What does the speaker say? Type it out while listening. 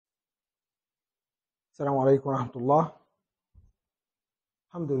السلام عليكم ورحمة الله.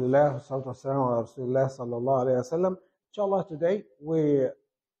 الحمد لله والصلاة والسلام على رسول الله صلى الله عليه وسلم. Inshallah, today we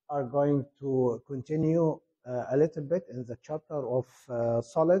are going to continue a little bit in the chapter of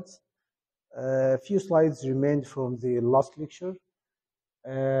solids. A few slides remained from the last lecture,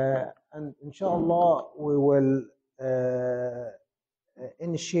 and inshallah we will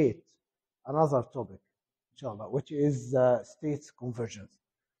initiate another topic, inshallah, which is state convergence.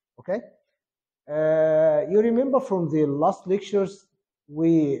 Okay. You remember from the last lectures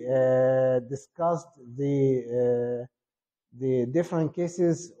we discussed the different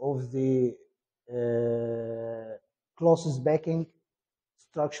cases of the closest backing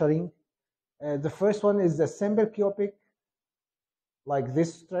structuring. The first one is the simple cubic, like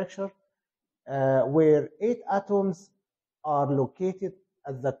this structure, where 8 atoms are located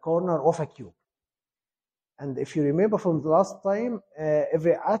at the corner of a cube. And if you remember from the last time,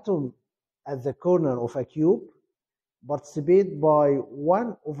 every atom at the corner of a cube participate by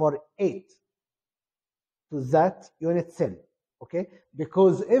 1/8 to that unit cell, okay?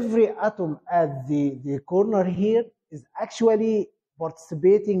 Because every atom at the corner here is actually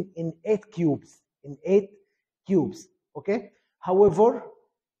participating in 8 cubes, okay? However,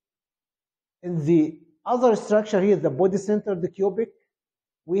 in the other structure here, the body center, the cubic,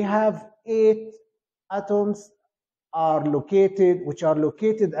 we have 8 atoms which are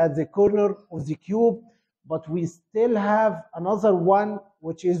located at the corner of the cube, but we still have another one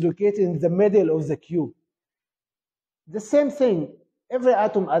which is located in the middle of the cube. The same thing, every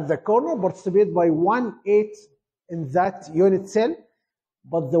atom at the corner participates by 1/8 in that unit cell,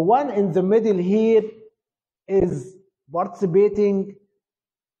 but the one in the middle here is participating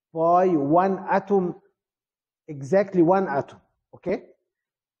by 1 atom, exactly 1 atom, okay?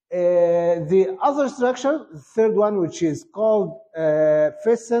 The other structure, the third one, which is called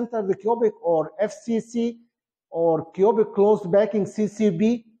face center, the cubic, or FCC, or cubic closed backing, CCB,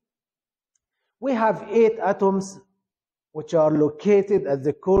 we have 8 atoms which are located at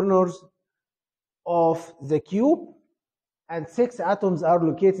the corners of the cube, and 6 atoms are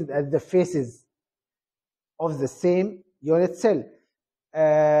located at the faces of the same unit cell.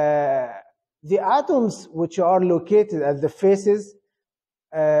 The atoms which are located at the faces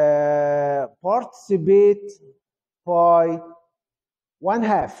participate by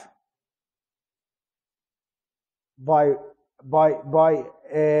 1/2 by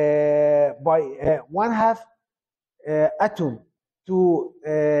 1/2 atom to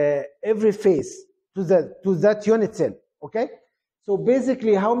every face to that unit cell, okay? So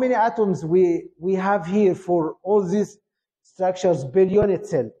basically, how many atoms we have here for all these structures per unit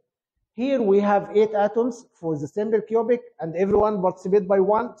cell? Here we have 8 atoms for the simple cubic, and everyone participates by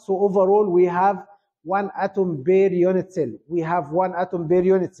 1. So overall, we have 1 atom per unit cell. We have 1 atom per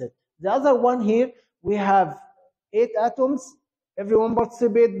unit cell. The other one here, we have 8 atoms. Everyone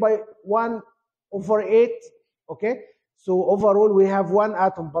participates by 1/8. Okay. So overall, we have 1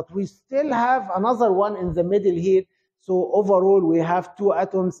 atom, but we still have another one in the middle here. So overall, we have 2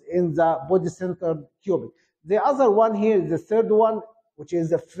 atoms in the body center cubic. The other one here, the third one, which is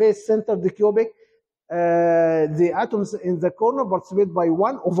the face center, the cubic, the atoms in the corner participate by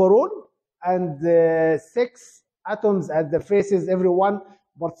 1 overall, and 6 atoms at the faces, everyone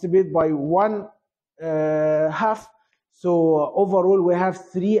participate by 1/2. So overall, we have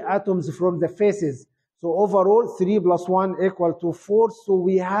 3 atoms from the faces. So overall, 3 + 1 = 4. So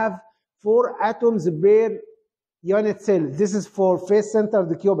we have 4 atoms per unit cell. This is for face center,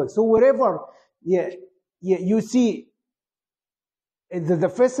 the cubic. So wherever you see the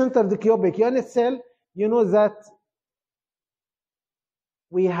face center, the cubic unit cell, you know that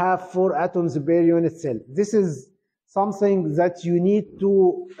we have 4 atoms per unit cell. This is something that you need to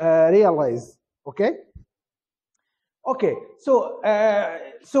realize, okay? Okay, so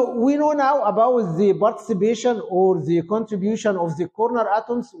we know now about the participation or the contribution of the corner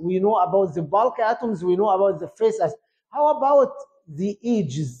atoms. We know about the bulk atoms. We know about the face atoms. How about the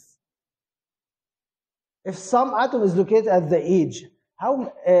edges? If some atom is located at the edge,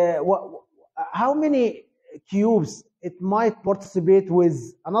 how many cubes it might participate with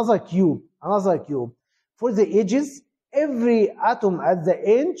another cube? For the edges, every atom at the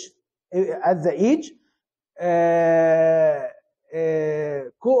edge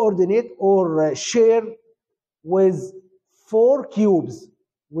coordinate or share with 4 cubes.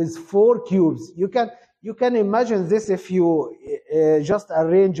 You can imagine this. If you just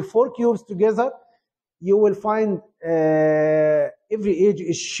arrange 4 cubes together, you will find every edge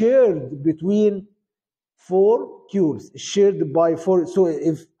is shared between 4 cubes, shared by 4. So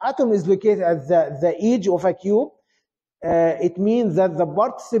if atom is located at the edge of a cube, it means that the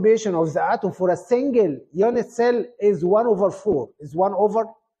participation of the atom for a single unit cell is 1 over 4, is 1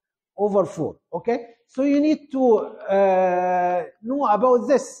 over 4. Okay, so you need to know about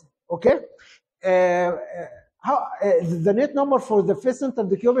this. Okay, the net number for the face centered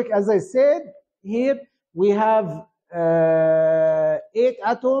cubic, as I said, here we have 8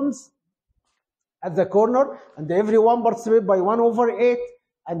 atoms at the corner, and every one participates by 1 over 8,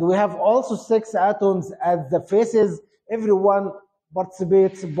 and we have also 6 atoms at the faces. Everyone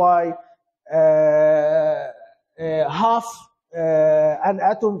participates by half an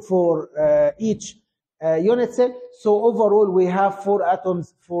atom for each unit cell. So overall, we have 4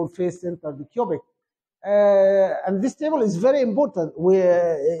 atoms for face centered cubic. And this table is very important.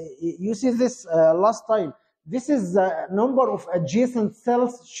 You see this last time. This is the number of adjacent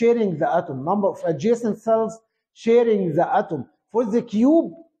cells sharing the atom. Number of adjacent cells sharing the atom. For the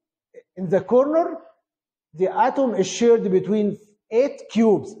cube in the corner, the atom is shared between 8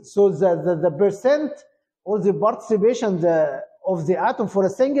 cubes. So the percent or the participation of the atom for a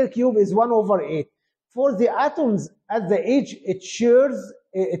single cube is 1 over 8. For the atoms at the edge, it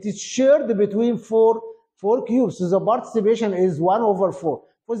is shared between 4 cubes. So the participation is 1 over 4.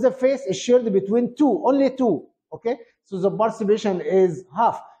 For the face, it's shared between 2, only 2. Okay, so the participation is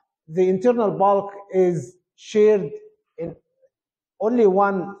half. The internal bulk is shared in only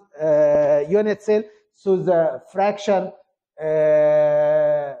 1 unit cell. So the fraction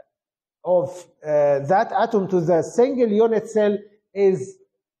of that atom to the single unit cell is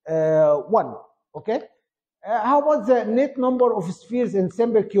 1. Okay. How about the net number of spheres in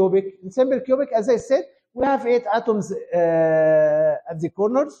simple cubic? In simple cubic, as I said, we have 8 atoms at the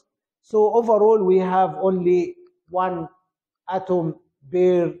corners. So overall, we have only 1 atom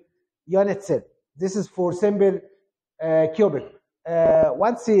per unit cell. This is for simple cubic.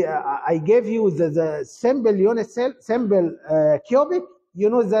 Once I gave you the simple unit cell, simple cubic, you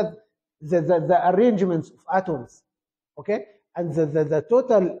know that the arrangements of atoms, okay, and the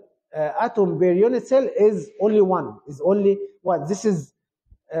total atom per unit cell is only 1. This is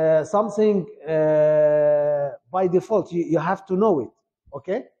something by default. You have to know it.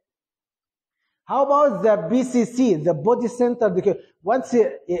 Okay. How about the BCC, the body centered? Once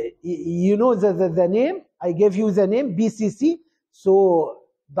you know the name, I gave you the name BCC, so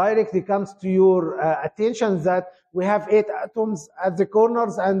directly comes to your attention that we have 8 atoms at the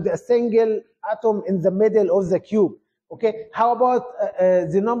corners and a single atom in the middle of the cube. Okay. How about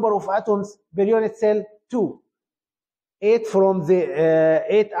the number of atoms per unit cell? 2. 8 from the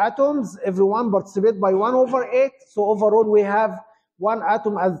 8 atoms. Everyone participates by 1 over 8. So overall, we have 1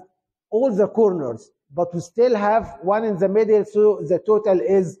 atom at all the corners, but we still have 1 in the middle. So the total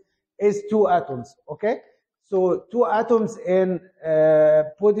is 2 atoms. Okay. So 2 atoms in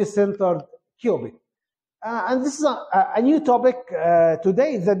body-centered cubic. And this is a new topic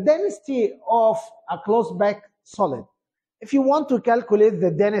today, the density of a closed-back solid. If you want to calculate the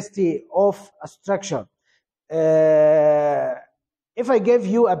density of a structure, if I give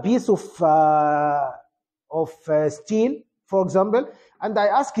you a piece of steel, for example, and I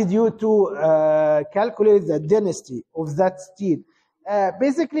asked you to calculate the density of that steel,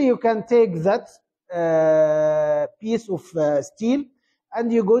 basically you can take that piece of steel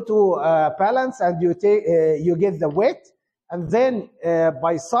and you go to balance and you get the weight, and then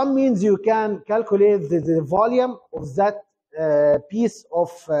by some means you can calculate the volume of that piece of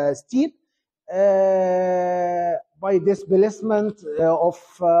steel by displacement of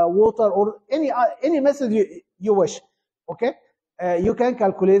water or any method you wish. Okay, you can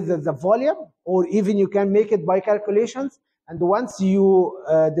calculate the volume, or even you can make it by calculations. And once you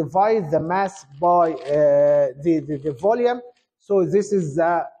divide the mass by the volume, so this is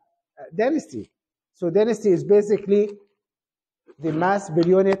the density. So density is basically the mass per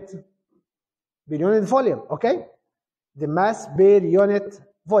unit volume. Okay, the mass per unit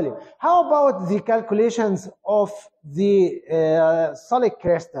volume. How about the calculations of the solid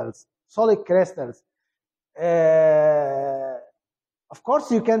crystals? Solid crystals. Of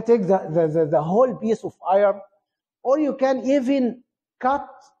course, you can take the whole piece of iron, or you can even cut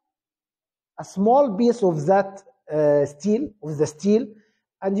a small piece of that steel,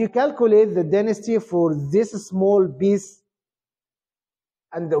 and you calculate the density for this small piece.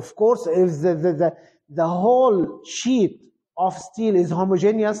 And of course, if the whole sheet of steel is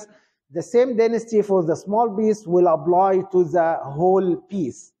homogeneous, the same density for the small piece will apply to the whole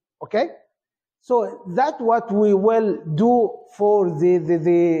piece. Okay, so that's what we will do for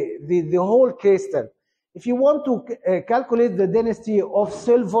the whole crystal. If you want to calculate the density of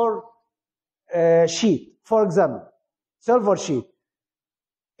silver sheet, for example, silver sheet,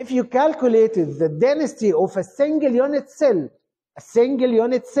 if you calculated the density of a single unit cell,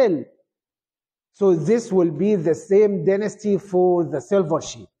 so this will be the same density for the silver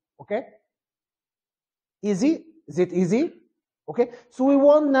sheet. Okay? Easy? Is it easy? Okay? So we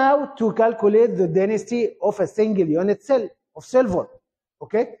want now to calculate the density of a single unit cell of silver.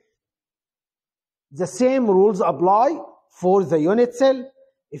 Okay? The same rules apply for the unit cell.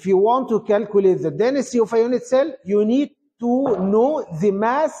 If you want to calculate the density of a unit cell, you need to know the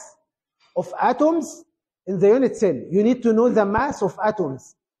mass of atoms in the unit cell. You need to know the mass of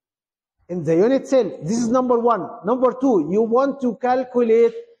atoms in the unit cell. This is number one. Number two, you want to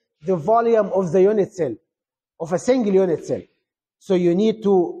calculate the volume of the unit cell, of a single unit cell. So you need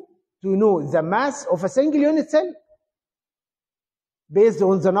to know the mass of a single unit cell based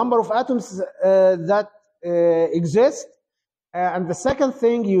on the number of atoms that exist. And the second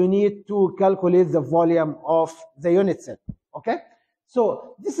thing, you need to calculate the volume of the unit cell. Okay?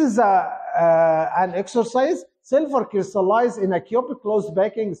 So this is an exercise. Silver crystallized in a cubic closed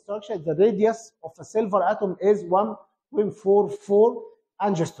packing structure. The radius of a silver atom is 1.44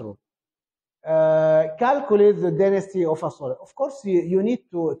 angstrom. Calculate the density of a solid. Of course, you need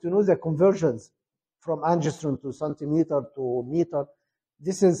to know the conversions from angstrom to centimeter to meter.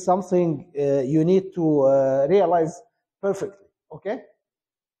 This is something you need to realize perfectly. Okay?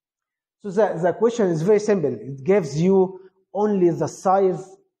 So the question is very simple. It gives you only the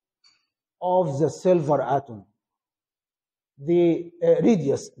size of the silver atom. The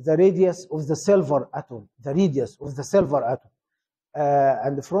radius of the silver atom. The radius of the silver atom.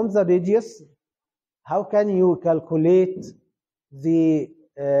 And from the radius, how can you calculate the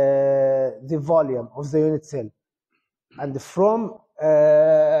volume of the unit cell? And from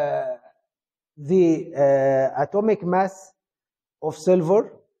the atomic mass of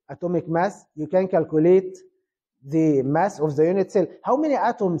silver, atomic mass, you can calculate the mass of the unit cell. How many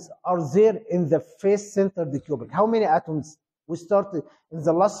atoms are there in the face-centered cubic? How many atoms? We started in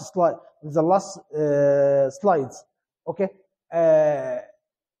the last slide, slides. Okay.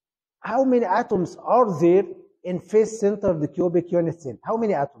 How many atoms are there in face-centered cubic unit cell? How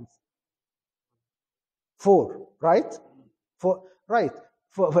many atoms? 4, right? 4, right.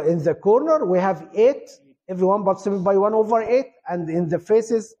 In the corner, we have 8. Everyone participated by 1/8, and on the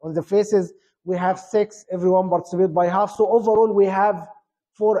faces, we have 6. Everyone participated by half. So overall, we have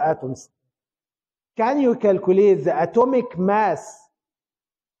 4 atoms. Can you calculate the atomic mass?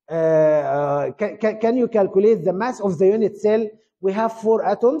 Can you calculate the mass of the unit cell? We have 4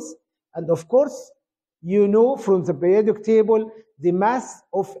 atoms, and of course, you know from the periodic table the mass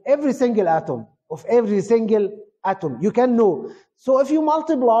of every single atom. You can know. So if you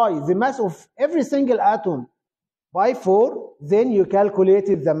multiply the mass of every single atom by 4, then you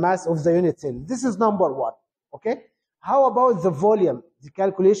calculated the mass of the unit cell. This is number 1. Okay? How about the volume? The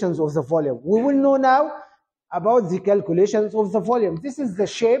calculations of the volume. We will know now about the calculations of the volume. This is the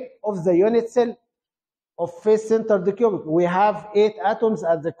shape of the unit cell of face-centered cubic. We have 8 atoms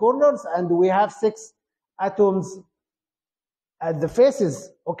at the corners, and we have 6 atoms at the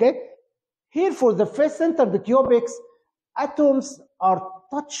faces. Okay? Here for the face-centered cubics, atoms are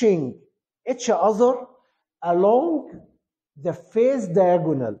touching each other along the phase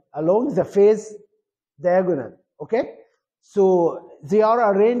diagonal. Okay? So they are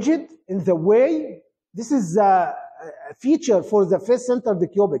arranged in the way, this is a feature for the face-centered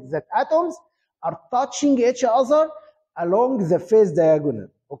cubic, that atoms are touching each other along the phase diagonal.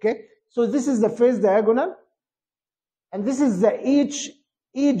 Okay? So this is the phase diagonal, and this is the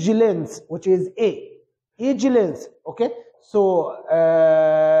edge length, which is A. Edge length. Okay? So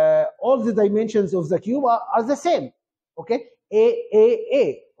all the dimensions of the cube are the same. Okay?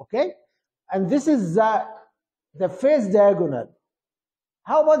 A. Okay? And this is the phase diagonal.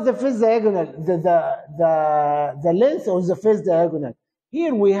 How about the phase diagonal? The length of the phase diagonal.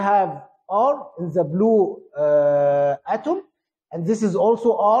 Here we have R in the blue atom, and this is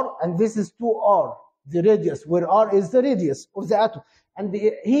also R, and this is 2R, the radius, where R is the radius of the atom. And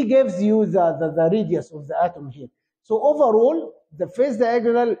he gives you the radius of the atom here. So overall, the phase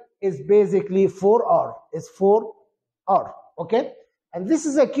diagonal is basically 4R. It's 4R. Okay? And this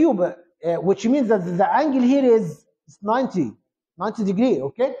is a cube, which means that the angle here is 90 degrees.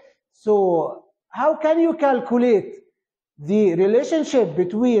 Okay? So how can you calculate the relationship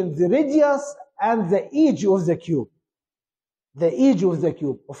between the radius and the edge of the cube? The edge of the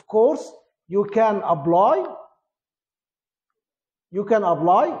cube. Of course, you can apply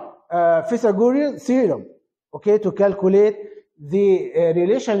Pythagorean theorem, okay, to calculate the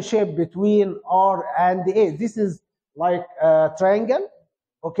relationship between R and A. This is like a triangle,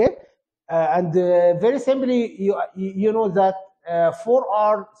 okay, and very simply, you know that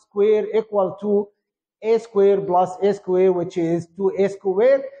 4r square equal to a square plus a square, which is 2a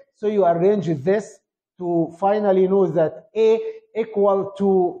square. So you arrange this to finally know that a equal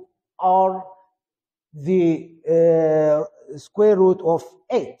to r, the square root of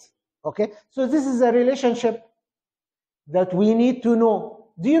 8. Okay, so this is a relationship that we need to know.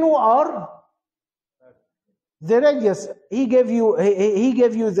 Do you know r? The radius. He gave you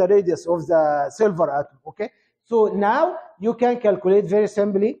the radius of the silver atom. Okay, so now you can calculate very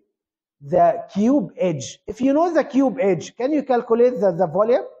simply the cube edge. If you know the cube edge, can you calculate the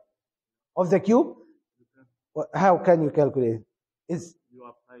volume of the cube? How can you calculate it? Is You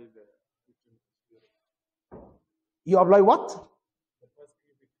apply the you apply what? the first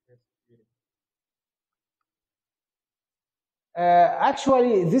cubic test unit.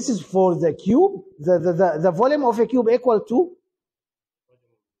 Actually, this is for the cube. The volume of a cube equal to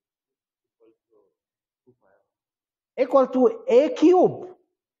Equal to 2 pi r. a cube.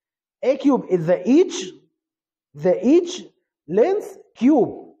 A cube is the each length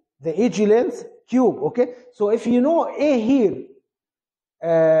cube. The each length cube. Okay. So if you know a here,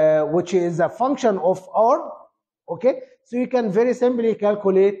 which is a function of r, okay, so you can very simply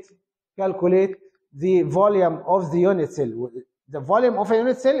calculate the volume of the unit cell. The volume of a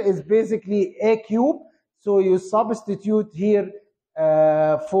unit cell is basically a cube. So you substitute here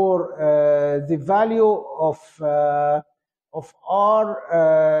for the value of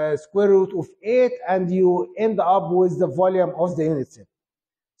r square root of 8, and you end up with the volume of the unit cell.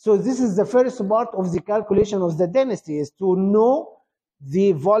 So this is the first part of the calculation of the density, is to know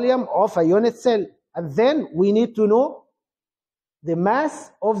the volume of a unit cell. And then we need to know the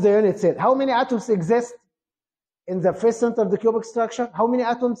mass of the unit cell. How many atoms exist in the face center of the cubic structure? How many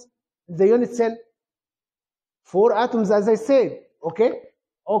atoms in the unit cell? 4 atoms, as I said. Okay?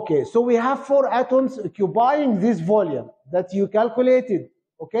 Okay, so we have 4 atoms occupying this volume that you calculated.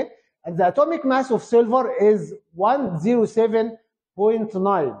 Okay? And the atomic mass of silver is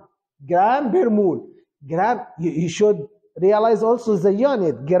 107.9 gram per mole. Gram, you should realize also the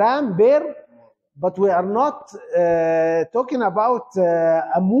unit, gram per, but we are not talking about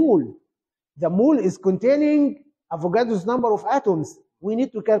a mole. The mole is containing Avogadro's number of atoms. We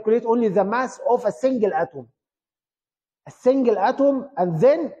need to calculate only the mass of a single atom. A single atom, and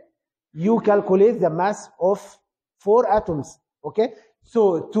then you calculate the mass of 4 atoms. Okay?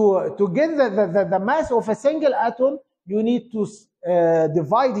 So to get the mass of a single atom, you need to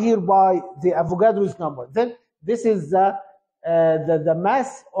divide here by the Avogadro's number. Then this is the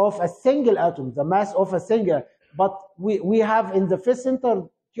mass of a single atom, the mass of a single. But we have in the face center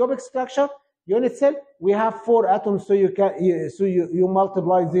cubic structure unit cell, we have 4 atoms, so you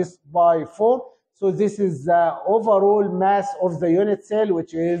multiply this by 4. So this is the overall mass of the unit cell,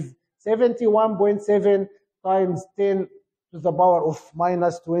 which is 71.7 times 10 to the power of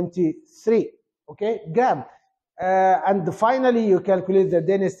minus 23. Okay, gram. And finally, you calculate the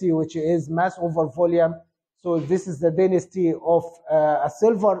density, which is mass over volume. So this is the density of a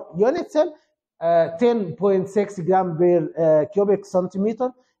silver unit cell, 10.6 gram per cubic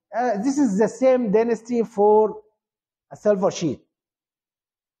centimeter. This is the same density for a silver sheet.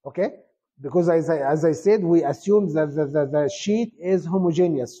 Okay, because as I said, we assume that the sheet is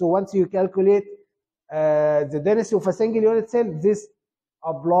homogeneous. So once you calculate the density of a single unit cell, this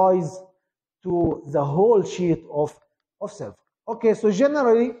applies to the whole sheet of silver. Okay, so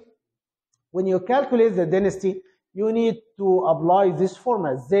generally, when you calculate the density, you need to apply this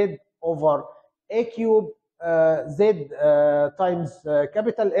formula, Z over A cube, Z times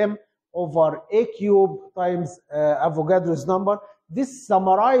capital M over A cube times Avogadro's number. This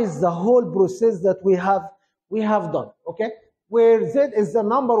summarizes the whole process that we have done, okay? Where Z is the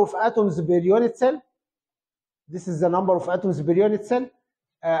number of atoms per unit cell. This is the number of atoms per unit cell.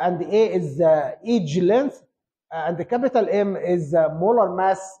 And A is the each length. And the capital M is the molar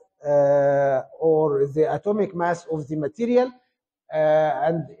mass or the atomic mass of the material.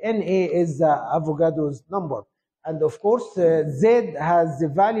 And Na is the Avogadro's number. And of course, Z has the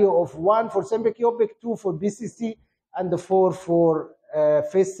value of 1 for simple cubic, 2 for BCC, and 4 for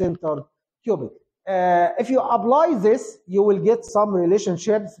face center cubic. If you apply this, you will get some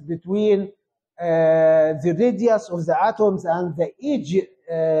relationships between the radius of the atoms and the each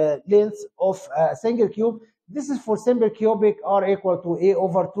length of a single cube. This is for simple cubic, R equal to A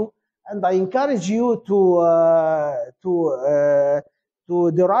over 2. And I encourage you to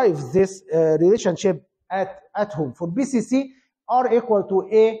derive this relationship at home. For BCC, R equal to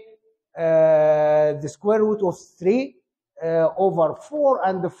A, the square root of 3 over 4,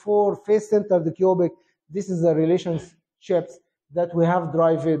 and for face center the cubic. This is the relationships that we have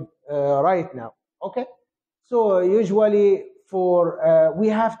derived right now. Okay, so usually we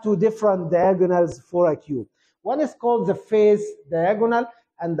have two different diagonals for a cube. One is called the phase diagonal,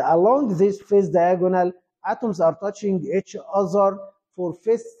 and along this phase diagonal, atoms are touching each other for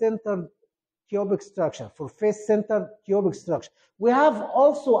face-centered cubic structure. We have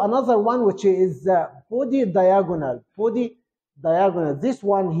also another one which is the body diagonal. This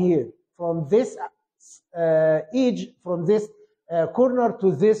one here, from this edge, from this corner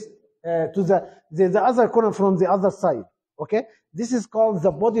to this to the other corner from the other side. Okay, this is called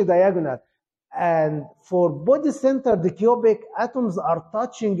the body diagonal. And for body centered cubic, atoms are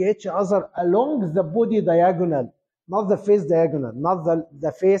touching each other along the body diagonal, not the face diagonal,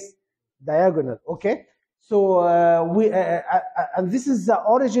 the face diagonal. Okay, so and this is the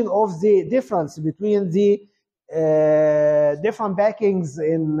origin of the difference between the different backings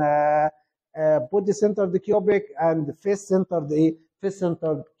in body centered cubic and face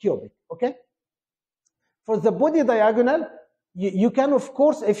centered cubic. Okay, for the body diagonal, you can, of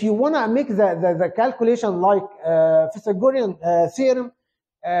course, if you want to make the calculation like Pythagorean theorem,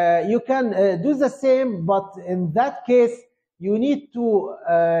 you can do the same, but in that case you need to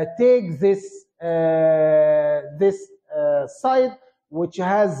take this side which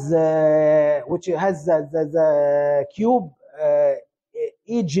has the cube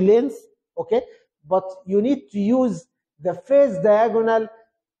edge length. Okay, but you need to use the face diagonal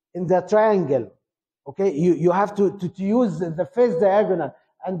in the triangle. Okay, you have to use the face diagonal,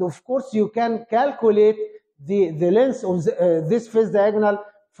 and of course you can calculate the length of this face diagonal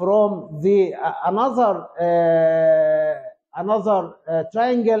from the another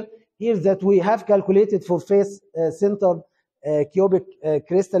triangle here that we have calculated for face centered cubic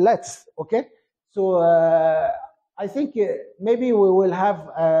crystal lattice. Okay, so I think maybe we will have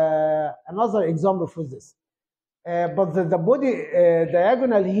another example for this. But the body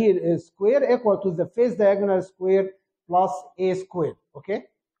diagonal here is square equal to the face diagonal square plus a square. Okay.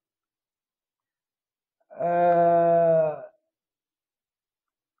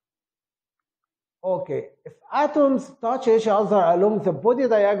 Okay. If atoms touch each other along the body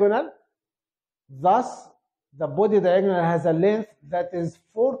diagonal, thus the body diagonal has a length that is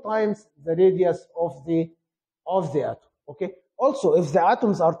 4 times the radius of the atom. Okay. Also, if the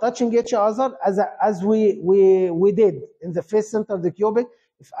atoms are touching each other, as we did in the face centered cubic,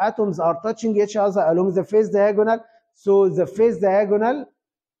 if atoms are touching each other along the face diagonal, so the face diagonal,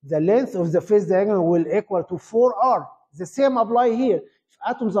 the length of the face diagonal will equal to 4r. The same apply here. If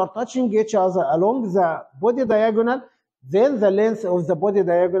atoms are touching each other along the body diagonal, then the length of the body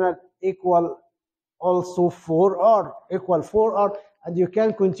diagonal equal also 4r, and you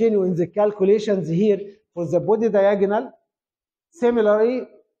can continue in the calculations here for the body diagonal, similarly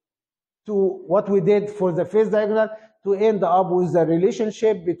to what we did for the face diagonal, to end up with the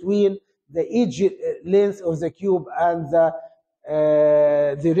relationship between the edge length of the cube and the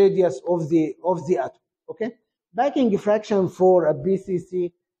radius of the atom. Okay, backing fraction for a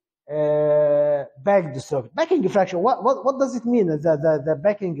BCC backed structure. Backing fraction. What does it mean? The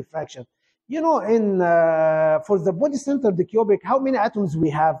backing fraction. You know, in for the body centered cubic, how many atoms we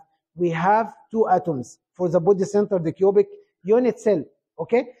have? We have 2 atoms for the body centered cubic unit cell.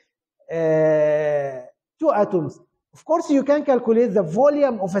 Okay, 2 atoms. Of course, you can calculate the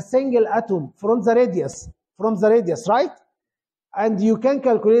volume of a single atom from the radius, right? And you can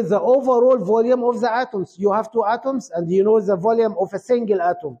calculate the overall volume of the atoms. You have 2 atoms, and you know the volume of a single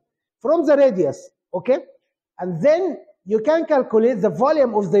atom from the radius. Okay, and then you can calculate the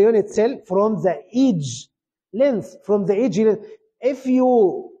volume of the unit cell from the edge length. If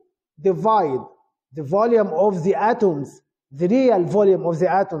you divide the volume of the atoms, the real volume of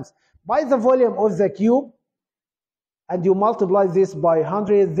the atoms, by the volume of the cube, and you multiply this by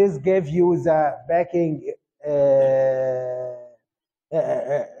 100, this gives you the backing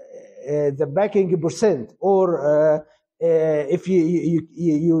percent. Or if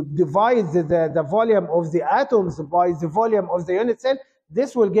you divide the volume of the atoms by the volume of the unit cell,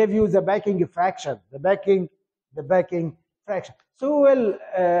 this will give you the backing fraction. The backing fraction. So we will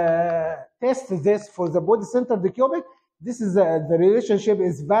test this for the body centered cubic. This is the relationship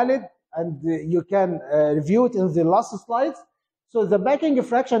is valid, and you can review it in the last slides. So the backing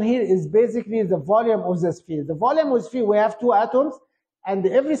fraction here is basically the volume of the sphere. The volume of the sphere, we have 2 atoms, and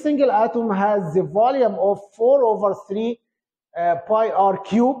every single atom has the volume of 4/3 pi r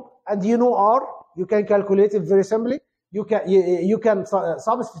cube. And you know r, you can calculate it very simply. You can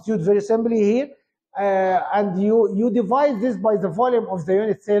substitute very simply here, and you divide this by the volume of the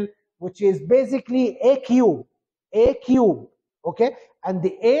unit cell, which is basically a cube. Okay, and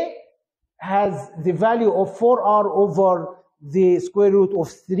the a has the value of 4r over the square root of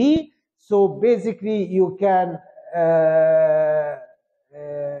 3. So basically you can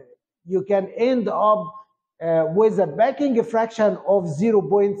you can end up with a backing fraction of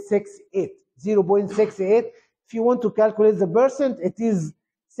 0.68. 0.68. If you want to calculate the percent, it is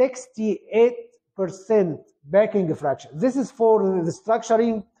 68% backing fraction. This is for the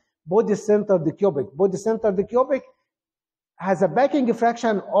structuring body-centered cubic. Body-centered cubic has a backing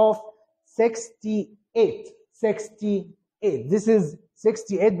fraction of 68. 68. This is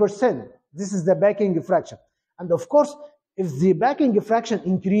 68%. This is the backing fraction. And of course, if the backing fraction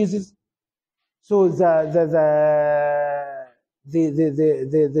increases, so the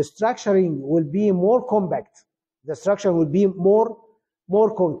structuring will be more compact. The structure will be more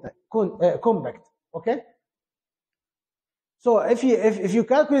compact. Okay. So if you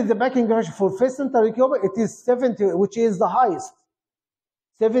calculate the backing fraction for face-centered cubic, it is 70, which is the highest,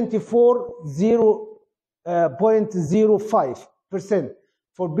 74.05%.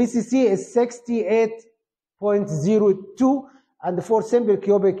 For BCC is 68.02, and for simple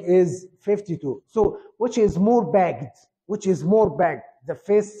cubic is 52. So which is more bagged? Which is more bagged? The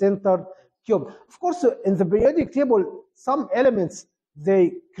face-centered cube. Of course, in the periodic table, some elements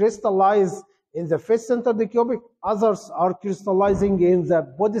they crystallize in the face-centered cubic, others are crystallizing in the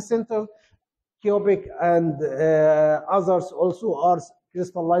body-centered cubic, and others also are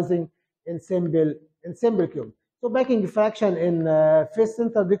crystallizing in simple cubic. So backing fraction in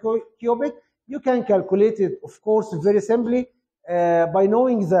face-centered cubic, you can calculate it, of course, very simply by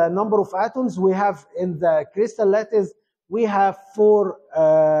knowing the number of atoms we have in the crystal lattice. We have 4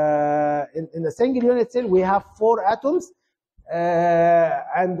 in a single unit cell. We have 4 atoms,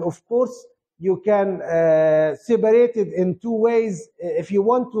 and of course you can separate it in 2 ways. If you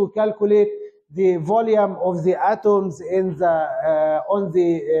want to calculate the volume of the atoms in the on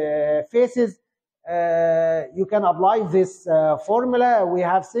the faces, you can apply this formula. We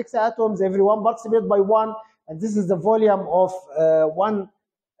have 6 atoms, every one participates by 1, and this is the volume of one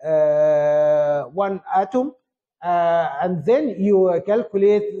atom. And then you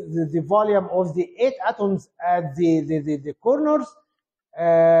calculate the volume of the 8 atoms at the corners.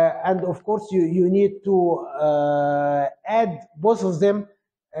 And of course, you need to add both of them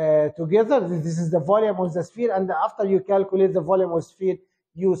together. This is the volume of the sphere, and after you calculate the volume of the sphere,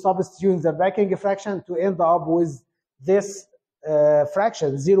 you substitute the backing fraction to end up with this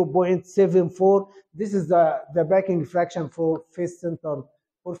fraction, 0.74. This is the backing fraction for face-centered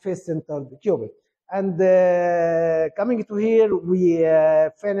cubic. And coming to here, we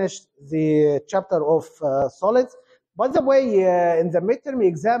finished the chapter of solids. By the way, in the midterm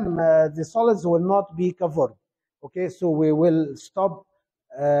exam, the solids will not be covered. Okay, so we will stop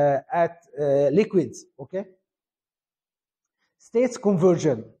at liquids. Okay. States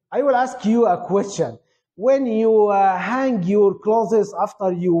conversion. I will ask you a question. When you hang your clothes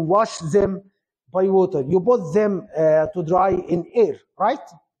after you wash them by water, you put them to dry in air, right?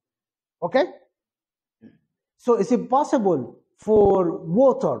 Okay. So is it possible for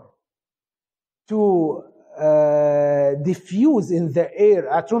water to diffuse in the air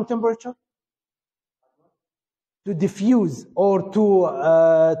at room temperature? To diffuse or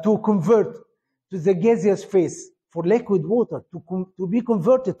to convert to the gaseous phase for liquid water to be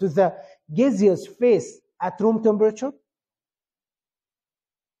converted to the gaseous phase at room temperature?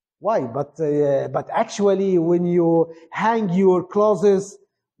 Why? But actually, when you hang your clothes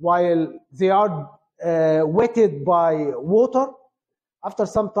while they are wetted by water, after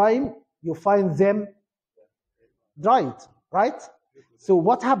some time you find them dried, right? So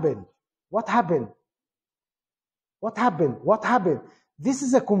what happened? What happened? What happened? What happened? This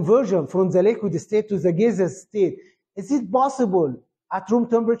is a conversion from the liquid state to the gaseous state. Is it possible at room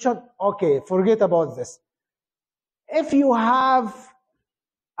temperature? Okay, forget about this. If you have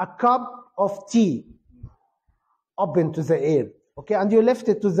a cup of tea open to the air, okay, and you left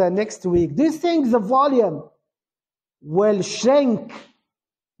it to the next week, do you think the volume will shrink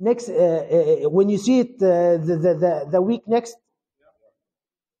next when you see it the week next?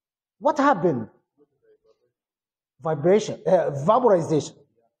 What happened? Vaporization.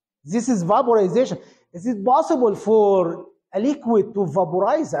 This is vaporization. Is it possible for a liquid to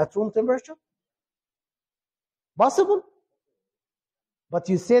vaporize at room temperature? Possible? But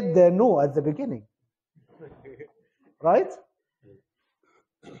you said no at the beginning, right?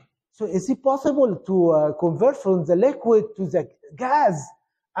 So is it possible to convert from the liquid to the gas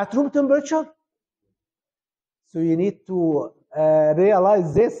at room temperature? So you need to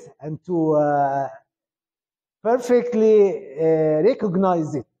realize this and to perfectly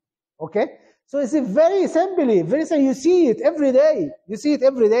recognize it. Okay? So it's very simply, you see it every day. You see it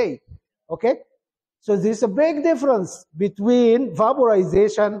every day. Okay? So there's a big difference between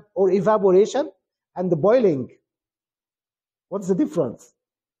vaporization or evaporation and the boiling. What's the difference?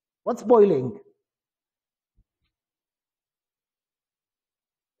 What's boiling?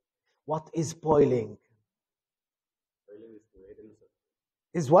 What is boiling? Boiling is to heat in a substance.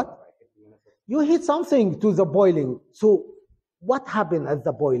 Is what? By heating in a substance. You heat something to the boiling. So what happened at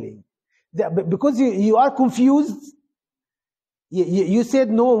the boiling? Because you are confused. You said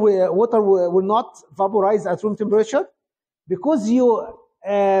no, water will not vaporize at room temperature. Because you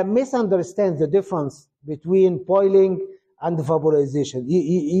misunderstand the difference between boiling and vaporization.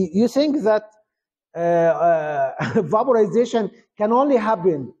 You think that vaporization can only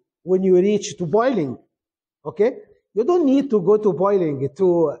happen when you reach to boiling. Okay, you don't need to go to boiling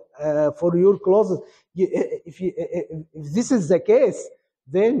to for your clothes. If this is the case,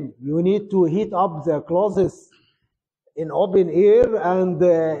 then you need to heat up the clothes in open air, and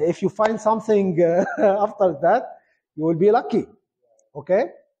if you find something after that, you will be lucky.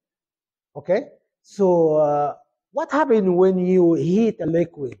 Okay, okay. So what happens when you heat a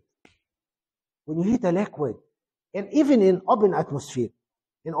liquid? When you heat a liquid, and even in open atmosphere,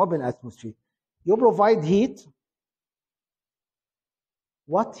 you provide heat.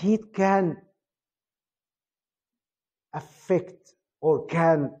 What heat can affect or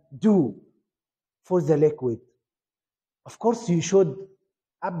can do for the liquid? Of course, you should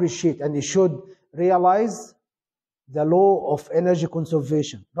appreciate and you should realize the law of energy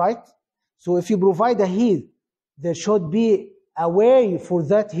conservation, right? So if you provide a heat, there should be a way for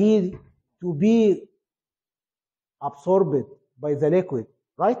that heat to be absorbed by the liquid,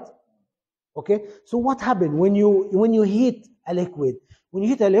 right? Okay, so what happens when you heat a liquid? When you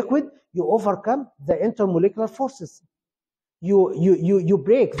heat a liquid, you overcome the intermolecular forces. You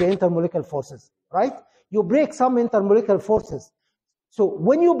break the intermolecular forces, right? You break some intermolecular forces. So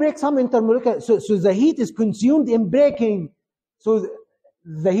when you break some intermolecular, so the heat is consumed in breaking. So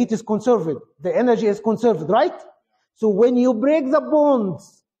the heat is conserved. The energy is conserved, right? So when you break the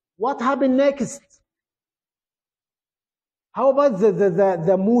bonds, what happens next? How about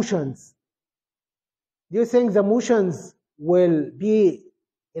the motions? Do you think the motions will be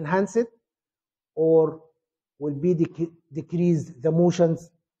enhanced or will be decreased? The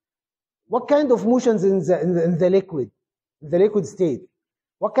motions. What kind of motions in the liquid state?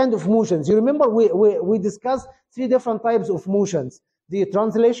 What kind of motions? You remember we discussed 3 different types of motions: the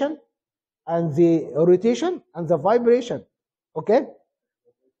translation, and the rotation, and the vibration. Okay.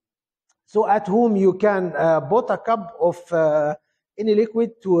 So at home you can put a cup of any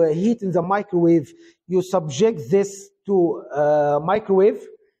liquid to heat in the microwave. You subject this to microwave,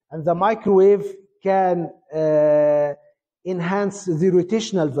 and the microwave can enhance the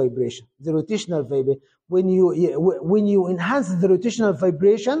rotational vibration. The rotational vibration. When you enhance the rotational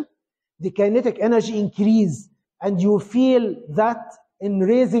vibration, the kinetic energy increase, and you feel that in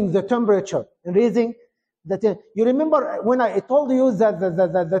raising the temperature, you remember when I told you that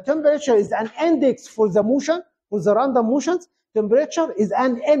the temperature is an index for the motion, for the random motions. Temperature is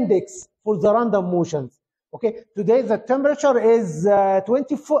an index for the random motions. Okay, today the temperature is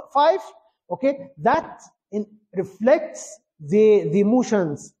 25. Okay, that reflects the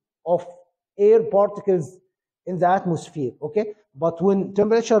motions of air particles in the atmosphere. Okay, but when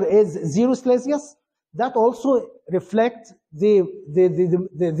temperature is 0 Celsius, that also reflects the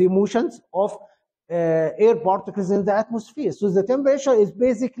motions of air particles in the atmosphere. So the temperature is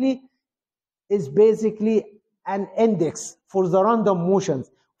basically an index for the random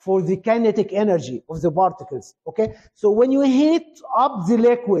motions, for the kinetic energy of the particles. Okay, so when you heat up the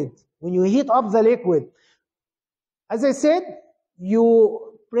liquid, as I said,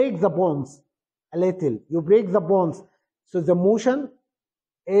 you break the bonds a little. You break the bonds, so the motion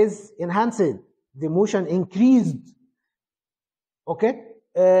is enhanced. The motion increased. Okay.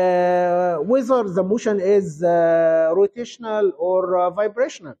 Whether the motion is rotational or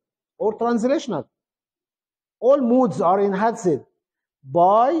vibrational or translational, all modes are enhanced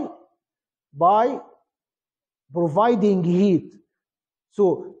by providing heat.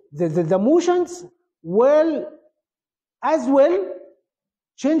 So the motions will as well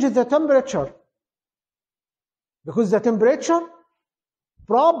change the temperature, because the temperature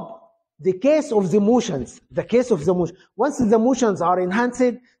probe the case of the motions. Once the motions are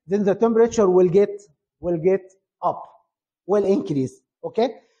enhanced, then the temperature will get up, will increase.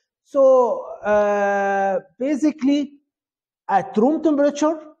 Okay, so basically at room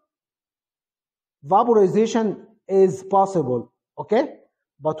temperature, vaporization is possible. Okay,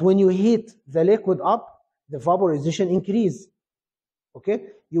 but when you heat the liquid up, the vaporization increase.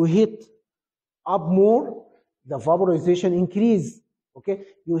 Okay, you heat up more, the vaporization increase. Okay,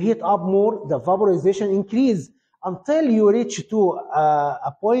 you heat up more, the vaporization increase, until you reach to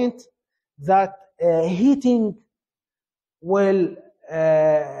a point that heating will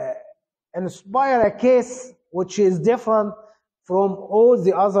inspire a case which is different from all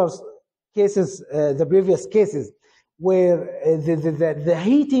the other cases, the previous cases, where the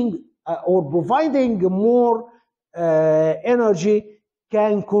heating or providing more energy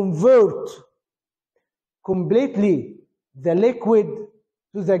can convert completely the liquid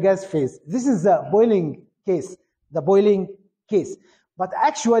to the gas phase. This is the boiling case, But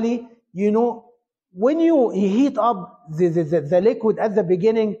actually, you know, when you heat up the liquid at the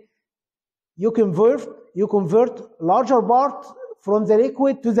beginning, you convert larger part from the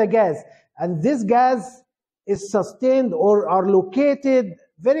liquid to the gas, and this gas is sustained or are located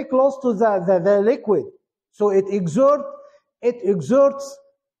very close to the liquid, so it exerts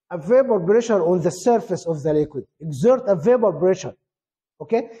a vapor pressure on the surface of the liquid, exert a vapor pressure.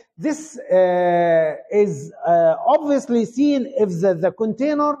 Okay, this is obviously seen if the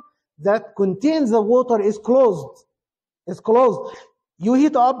container that contains the water is closed. You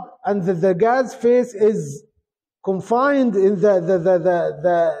heat up, and the gas phase is confined in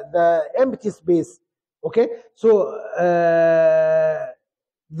the empty space. Okay, so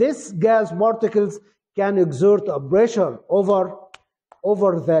this gas particles can exert a pressure over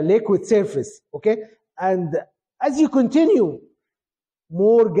the liquid surface. Okay, and as you continue,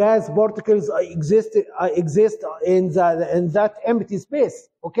 more gas particles exist in that empty space.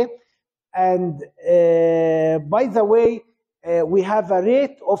 Okay, and by the way, we have a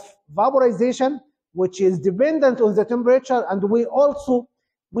rate of vaporization which is dependent on the temperature, and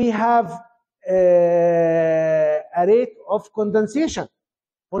we have a rate of condensation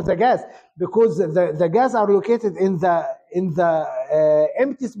for the gas, because the gas are located in the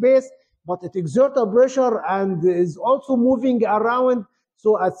empty space, but it exerts a pressure and is also moving around.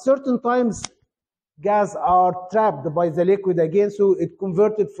 So at certain times, gas are trapped by the liquid again, so it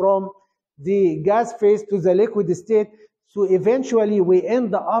converted from the gas phase to the liquid state. So eventually we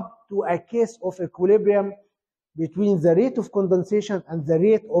end up to a case of equilibrium between the rate of condensation and the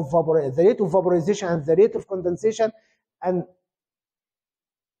rate of vaporization and the rate of condensation. And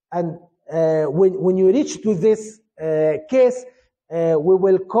when you reach to this case, we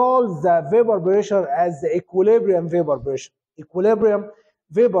will call the vapor pressure as the equilibrium vapor pressure.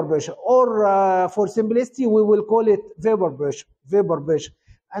 Or for simplicity, we will call it vapor pressure.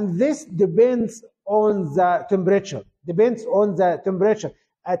 And this depends on the temperature.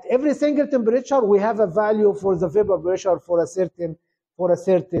 At every single temperature, we have a value for the vapor pressure for a certain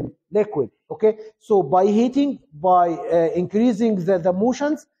liquid. Okay, so by heating, by increasing the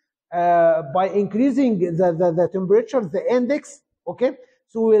motions, by increasing the temperature, the index. Okay,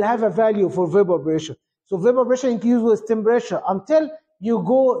 so we'll have a value for vapor pressure. So vapor pressure increases with temperature until you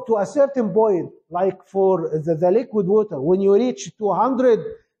go to a certain point, like for the liquid water, when you reach 200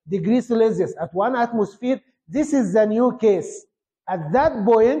 degrees Celsius at 1 atmosphere. This is the new case. At that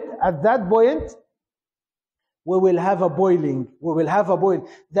point, we will have a boiling.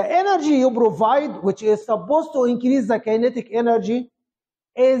 The energy you provide, which is supposed to increase the kinetic energy,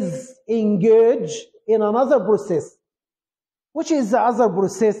 is engaged in another process. Which is the other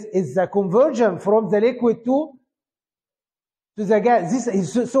process? Is the conversion from the liquid to the gas.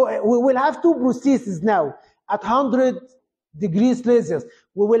 So we will have two processes now at 100 degrees Celsius.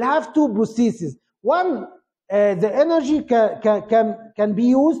 We will have two processes. One, the energy can be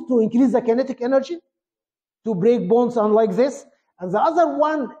used to increase the kinetic energy, to break bonds unlike this, and the other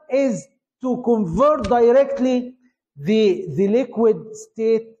one is to convert directly the liquid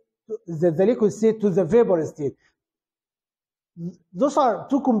state to the vapor state. Those are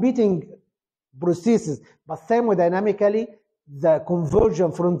two competing processes, but thermodynamically, the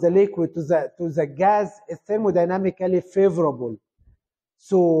conversion from the liquid to the gas is thermodynamically favorable.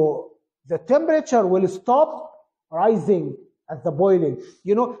 So the temperature will stop rising at the boiling.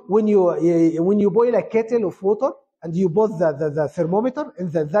 You know, when you boil a kettle of water and you put the thermometer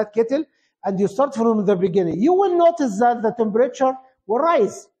in that kettle and you start from the beginning, you will notice that the temperature will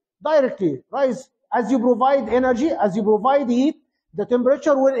rise directly. As you provide energy, as you provide heat, the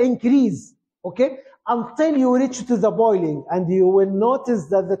temperature will increase, okay, until you reach to the boiling, and you will notice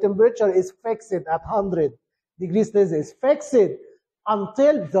that the temperature is fixed at 100 degrees Celsius, fixed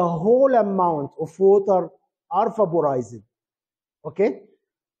until the whole amount of water are vaporized, okay?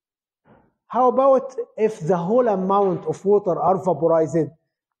 How about if the whole amount of water are vaporized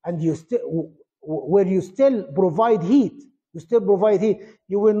and you still provide heat?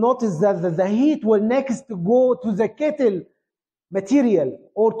 You will notice that the heat will next go to the kettle material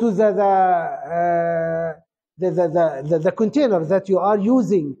or to the container that you are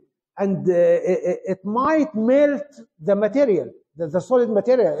using, and it might melt the material, the solid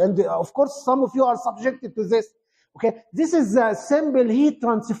material. And of course, some of you are subjected to this. Okay, this is a simple heat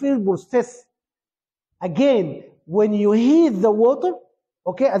transfer process. Again, when you heat the water,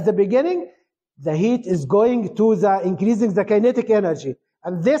 okay, at the beginning, the heat is going to the increasing the kinetic energy,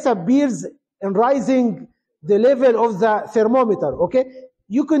 and this appears in rising the level of the thermometer. Okay,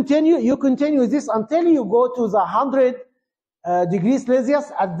 you continue this until you go to the 100 degrees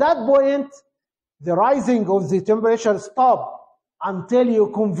Celsius. At that point, the rising of the temperature stop until you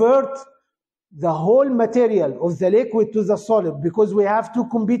convert the whole material of the liquid to the solid, because we have two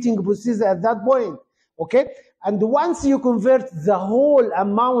competing processes at that point. Okay, and once you convert the whole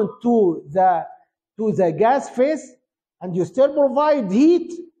amount to the gas phase, and you still provide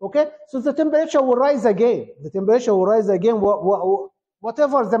heat, okay, so the temperature will rise again. The temperature will rise again.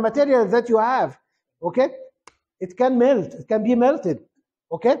 Whatever the material that you have, okay, it can melt. It can be melted.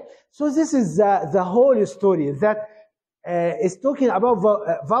 Okay, so this is the whole story that is talking about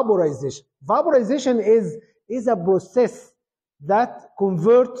vaporization. Vaporization is a process that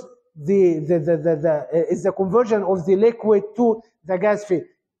converts is the conversion of the liquid to the gas phase.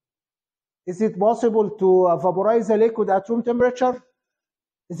 Is it possible to vaporize a liquid at room temperature?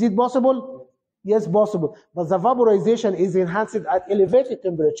 Is it possible? Yes, possible. But the vaporization is enhanced at elevated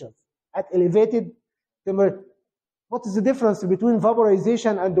temperatures. At elevated temperature. What is the difference between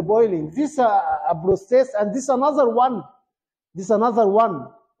vaporization and the boiling? This is a process, and this is another one. This is another one.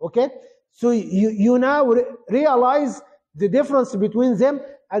 Okay? So you now realize the difference between them,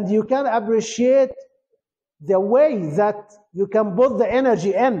 and you can appreciate the way that you can put the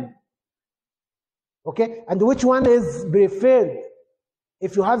energy in. Okay? And which one is preferred?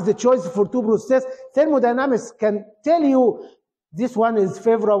 If you have the choice for two processes, thermodynamics can tell you this one is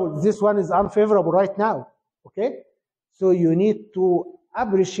favorable, this one is unfavorable right now. Okay? So you need to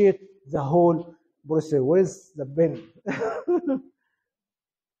appreciate the whole process. Where is the pen?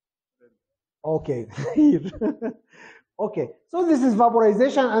 Okay, here. Okay, so this is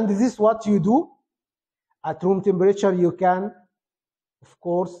vaporization, and this is what you do. At room temperature, you can, of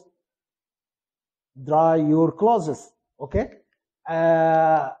course, dry your clothes. Okay?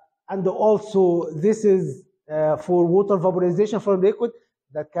 And also, this is for water vaporization from liquid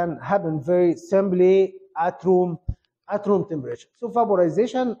that can happen very simply at room temperature. So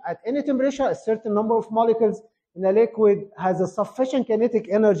vaporization at any temperature, a certain number of molecules in a liquid has a sufficient kinetic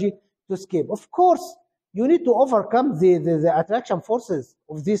energy to escape. Of course, you need to overcome the attraction forces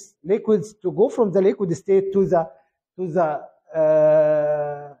of these liquids to go from the liquid state to the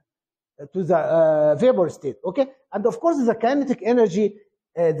vapor state. Okay, and of course, the kinetic energy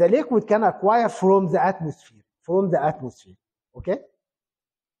the liquid can acquire from the atmosphere. Okay.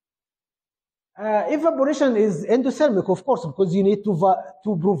 Evaporation is endothermic, of course, because you need to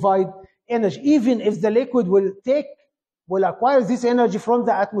provide energy. Even if the liquid will acquire this energy from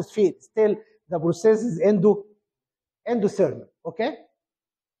the atmosphere, still the process is endothermic. Okay.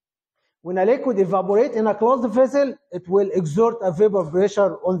 When a liquid evaporates in a closed vessel, it will exert a vapor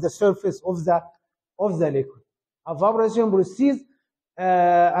pressure on the surface of the liquid. Evaporation proceeds,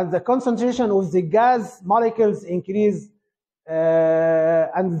 and the concentration of the gas molecules increase,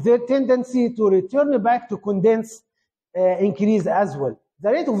 and their tendency to return back to condense increase as well.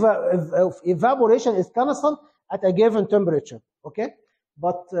 The rate of evaporation is constant at a given temperature, okay?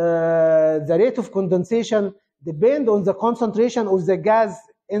 But the rate of condensation depends on the concentration of the gas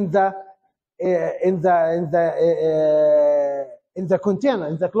in the container,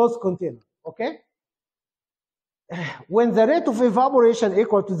 in the closed container, okay? When the rate of evaporation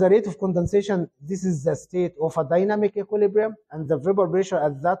equal to the rate of condensation, this is the state of a dynamic equilibrium, and the vapor pressure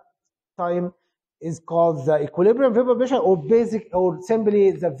at that time is called the equilibrium vapor pressure, or basic, or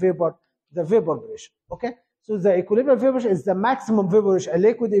simply the vapor pressure. Okay, so the equilibrium vapor pressure is the maximum vapor pressure a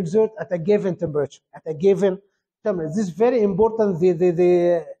liquid exerts at a given temperature. This is very important. To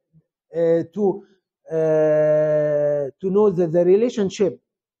know the relationship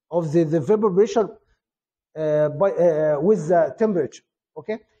of the vapor pressure with the temperature.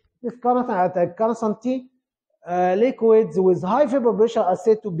 Okay, this constant at a constant T, liquids with high vapor pressure are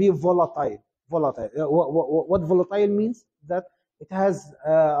said to be volatile. What volatile means? That it has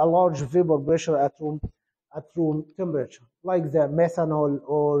a large vapor pressure at room temperature, like the methanol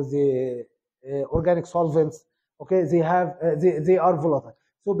or the organic solvents. Okay, they are volatile.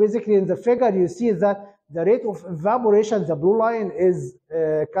 So basically, in the figure, you see that the rate of evaporation, the blue line, is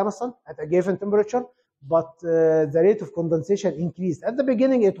constant at a given temperature, but the rate of condensation increased. At the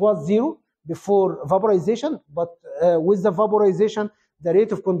beginning, it was 0 before vaporization, but with the vaporization, the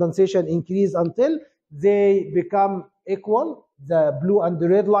rate of condensation increased until they become equal, the blue and the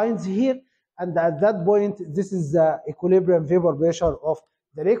red lines here, and at that point, this is the equilibrium vapor pressure of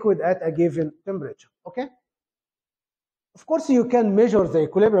the liquid at a given temperature. Okay? Of course, you can measure the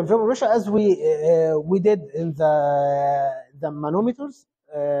equilibrium vapor pressure as we did in the manometers,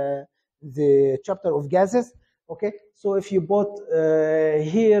 the chapter of gases. Okay, so if you put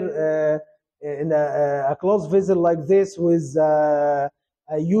here in a closed vessel like this with a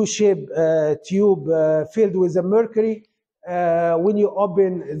U-shaped tube filled with a mercury, when you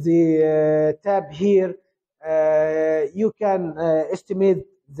open the tab here, you can estimate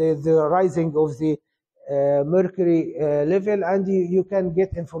the rising of the mercury level, and you can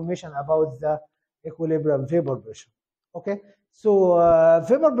get information about the equilibrium vapor pressure. Okay, so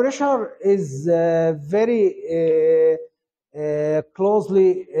vapor pressure is very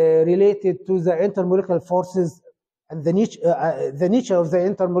closely related to the intermolecular forces and the nature of the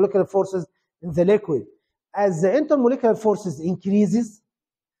intermolecular forces in the liquid. As the intermolecular forces increases,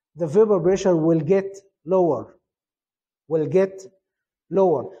 the vapor pressure will get lower, and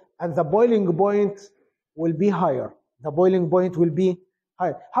the boiling point will be higher. The boiling point will be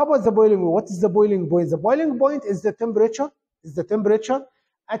higher. How about the boiling point? What is the boiling point? The boiling point is the temperature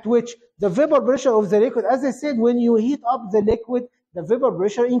at which the vapor pressure of the liquid, as I said, when you heat up the liquid, the vapor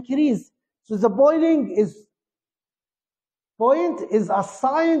pressure increases. So the boiling point is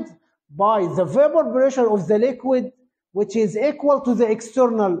assigned by the vapor pressure of the liquid, which is equal to the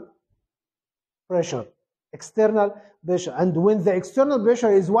external pressure. And when the external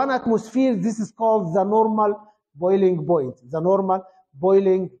pressure is 1 atmosphere, this is called the normal boiling point.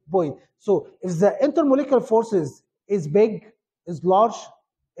 So if the intermolecular forces is large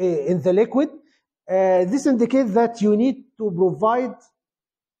in the liquid, this indicates that you need to provide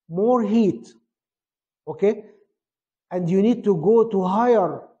more heat, okay, and you need to go to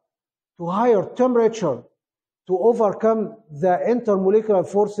higher temperature to overcome the intermolecular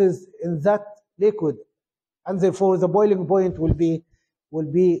forces in that liquid, and therefore the boiling point will be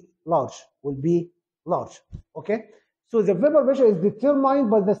large. Okay, so the vapor pressure is determined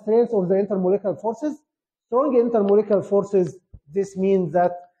by the strength of the intermolecular forces. Strong intermolecular forces, this means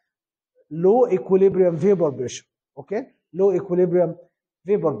that low equilibrium vapor pressure. Okay, low equilibrium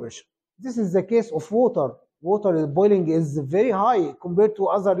vapor pressure. This is the case of water. Water boiling is very high compared to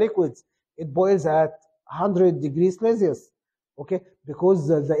other liquids. It boils at 100 degrees Celsius. Okay, because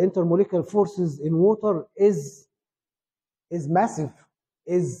the intermolecular forces in water is massive,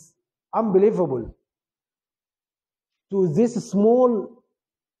 is unbelievable to this small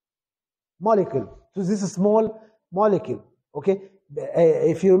molecule. Okay,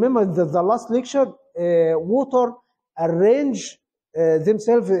 if you remember the last lecture, water arrange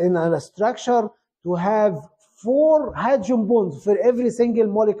themselves in a structure to have 4 hydrogen bonds for every single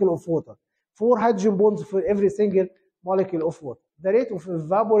molecule of water. 4 hydrogen bonds for every single molecule of water. The rate of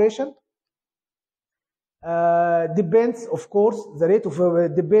evaporation depends, of course, the rate of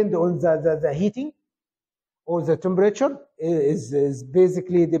depend on the heating or the temperature is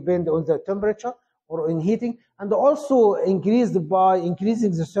basically depend on the temperature or in heating, and also increased by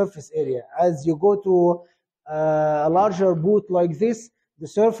increasing the surface area. As you go to a larger boat like this, the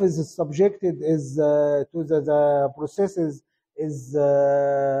surface is subjected to the processes is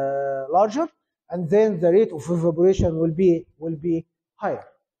larger, and then the rate of evaporation will be higher.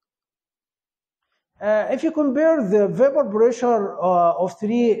 If you compare the vapor pressure of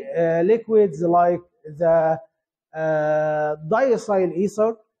 3 liquids like the diethyl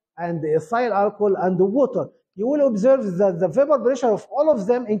ether and the ethyl alcohol and the water, you will observe that the vapor pressure of all of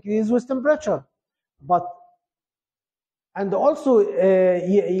them increases with temperature. And also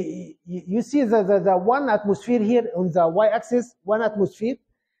you see the 1 atmosphere here on the y-axis, 1 atmosphere.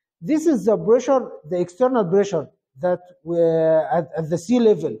 This is the pressure, the external pressure that at the sea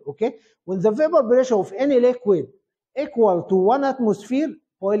level. Okay, when the vapor pressure of any liquid equal to 1 atmosphere,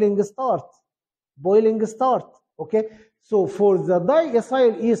 boiling starts. Okay, so for the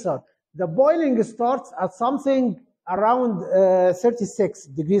diethyl ether, the boiling starts at something around 36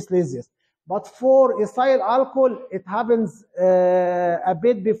 degrees Celsius. But for ethyl alcohol, it happens a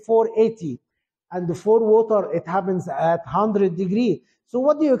bit before 80. And for water, it happens at 100 degrees. So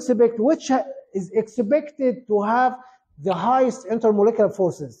what do you expect? Which is expected to have the highest intermolecular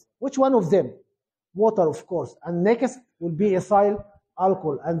forces? Which one of them? Water, of course. And next will be ethyl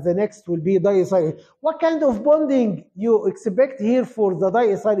alcohol. And the next will be diethyl. What kind of bonding you expect here for the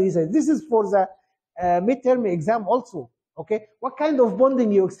diethyl ether? This is for the midterm exam also. Okay, what kind of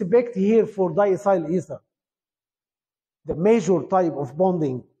bonding you expect here for diethyl ether? The major type of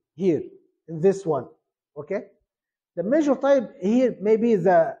bonding here in this one. Okay, the major type here may be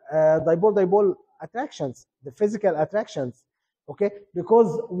the dipole-dipole attractions, the physical attractions. Okay,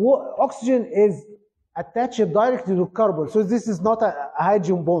 because oxygen is attached directly to carbon, so this is not a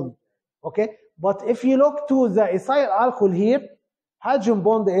hydrogen bond. Okay, But if you look to the ethyl alcohol here, hydrogen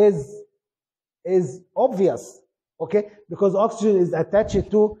bond is obvious, okay, because oxygen is attached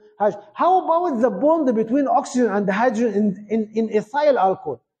to hydrogen. How about the bond between oxygen and hydrogen in ethyl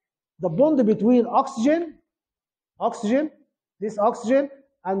alcohol? The bond between oxygen, this oxygen,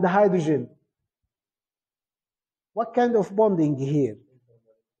 and the hydrogen. What kind of bonding here?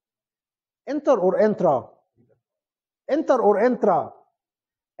 Inter or intra? Inter or intra?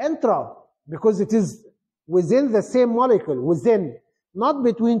 Intra, because it is within the same molecule, within, not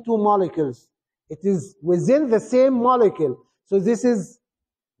between two molecules. It is within the same molecule. So this is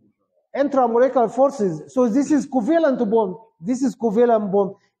intramolecular forces. So this is covalent bond. This is covalent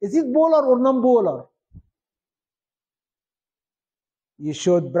bond. Is it polar or non-polar? You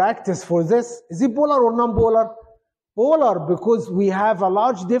should practice for this. Is it polar or non-polar? Polar, because we have a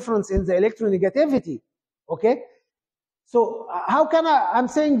large difference in the electronegativity. Okay? So how can I'm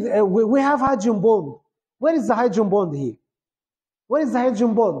saying we have hydrogen bond. Where is the hydrogen bond here? Where is the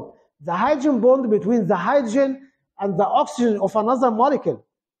hydrogen bond? The hydrogen bond between the hydrogen and the oxygen of another molecule.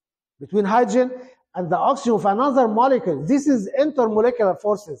 Between hydrogen and the oxygen of another molecule. This is intermolecular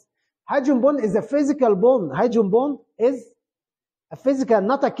forces. Hydrogen bond is a physical bond. Hydrogen bond is a physical,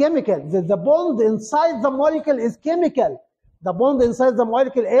 not a chemical. The bond inside the molecule is chemical. The bond inside the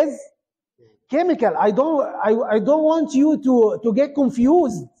molecule is chemical. I don't want you to get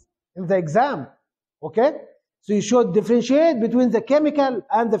confused in the exam. Okay? So you should differentiate between the chemical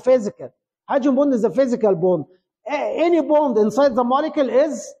and the physical. Hydrogen bond is a physical bond. Any bond inside the molecule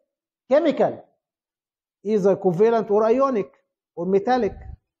is chemical, either covalent or ionic or metallic.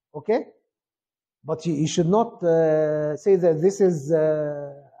 Okay? But you should not say that this is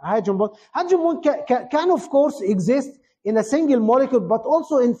hydrogen bond. Hydrogen bond can of course exist in a single molecule, but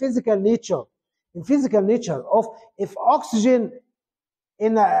also in physical nature. In physical nature of if oxygen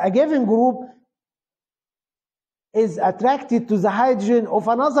in a given group is attracted to the hydrogen of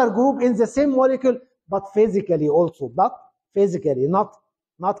another group in the same molecule, but physically also, not physically, not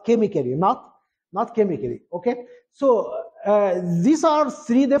chemically, not chemically. Okay, so these are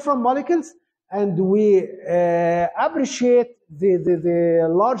three different molecules, and we appreciate the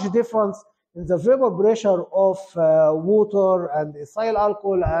large difference in the vapor pressure of water and ethyl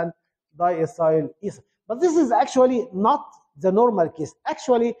alcohol and diethyl ether. But this is actually not the normal case.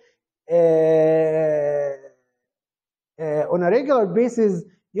 Actually, on a regular basis,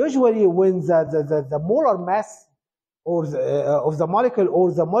 usually when the molar mass or of the molecule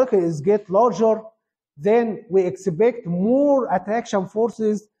or the molecule is get larger, then we expect more attraction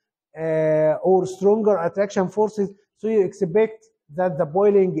forces or stronger attraction forces. So you expect that the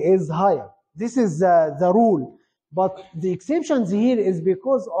boiling is higher. This is the rule. But the exceptions here is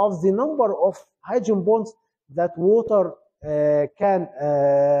because of the number of hydrogen bonds that water can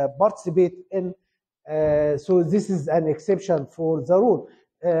participate in. So this is an exception for the rule.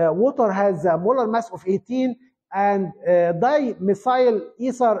 Water has a molar mass of 18, and dimethyl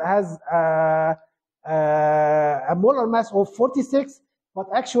ether has a molar mass of 46. But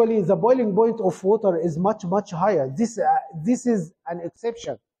actually, the boiling point of water is much, much higher. This is an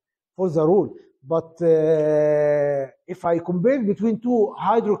exception for the rule. But if I compare between two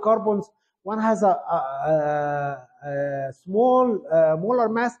hydrocarbons, one has a small molar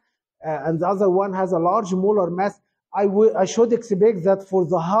mass and the other one has a large molar mass, I should expect that for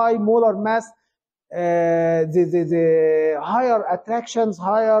the high molar mass, the higher attractions,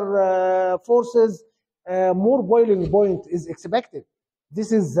 higher forces, more boiling point is expected.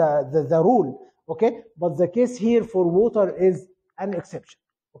 This is the rule, okay? But the case here for water is an exception,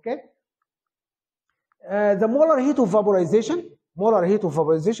 okay? The molar heat of vaporization,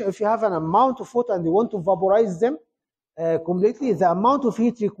 if you have an amount of water and you want to vaporize them completely, the amount of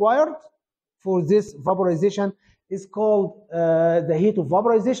heat required for this vaporization is called the heat of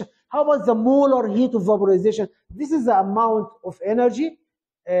vaporization. How about the molar heat of vaporization? This is the amount of energy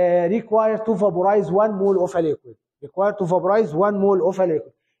required to vaporize 1 mole of a liquid.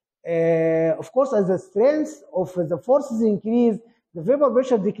 Of course, as the strength of the forces increase, the vapor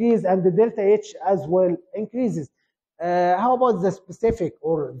pressure decreases and the delta H as well increases. How about the specific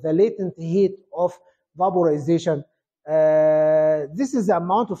or the latent heat of vaporization? This is the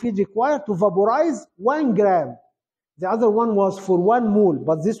amount of heat required to vaporize 1 gram. The other one was for 1 mole,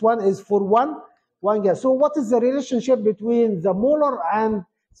 but this one is for 1 gram. So what is the relationship between the molar and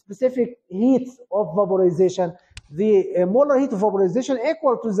specific heat of vaporization? The molar heat of vaporization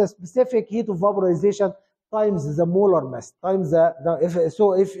equal to the specific heat of vaporization times the molar mass times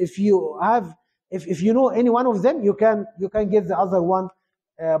if you know any one of them, you can get the other one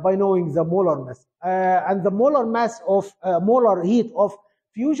by knowing the molar mass. And the molar mass of molar heat of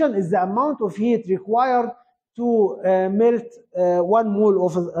fusion is the amount of heat required to melt 1 mole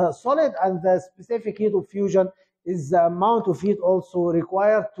of a solid, and the specific heat of fusion is the amount of heat also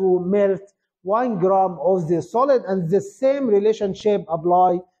required to melt 1 gram of the solid, and the same relationship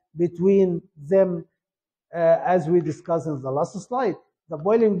apply between them as we discussed in the last slide. The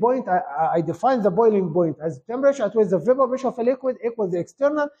boiling point, I define the boiling point as temperature at which the vapor pressure of a liquid equals the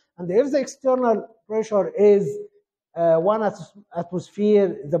external, and if the external pressure is 1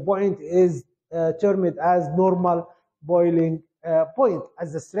 atmosphere, the point is termed as normal boiling point.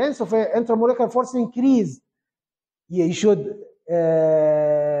 As the strength of intermolecular force increase, you should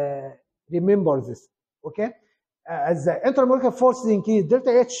remember this, okay? As the intermolecular force increase,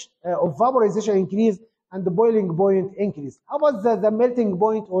 delta H of vaporization increase, and the boiling point increase. How about the melting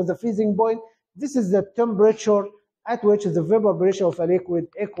point or the freezing point? This is the temperature at which the vapor pressure of a liquid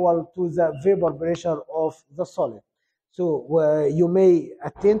equal to the vapor pressure of the solid. So you may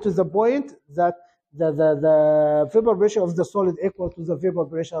attain to the point that the vapor pressure of the solid equal to the vapor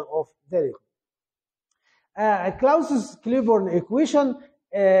pressure of the liquid. Clausius-Claiborne equation.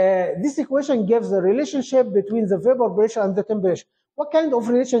 This equation gives the relationship between the vapor pressure and the temperature. What kind of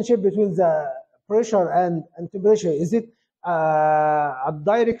relationship between the pressure and temperature? Is it a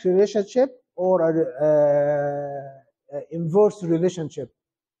direct relationship or an inverse relationship?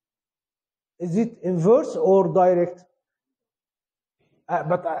 Is it inverse or direct?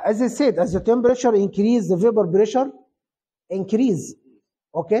 But as I said, as the temperature increase, the vapor pressure increase.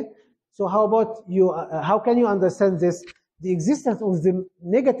 Okay. So how about you? How can you understand this? The existence of the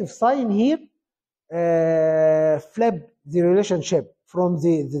negative sign here flip the relationship from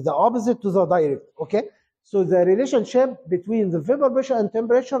the opposite to the direct. Okay. So the relationship between the vapor pressure and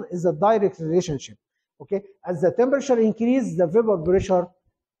temperature is a direct relationship. Okay. As the temperature increases, the vapor pressure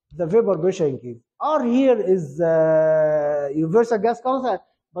increases. R here is universal gas constant,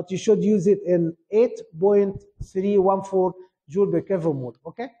 but you should use it in 8.314 joule per Kelvin mole.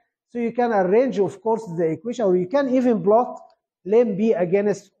 Okay. So you can arrange, of course, the equation, or you can even plot ln B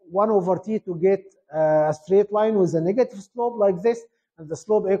against 1 over T to get a straight line with a negative slope like this, and the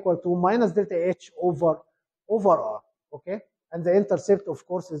slope equal to minus delta H over R. Okay, and the intercept, of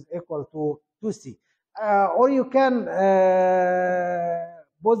course, is equal to C. Or you can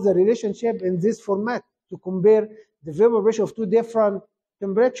put the relationship in this format to compare the vapor pressure of two different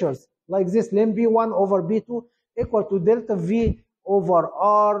temperatures, like this: ln B1 over B2 equal to delta V over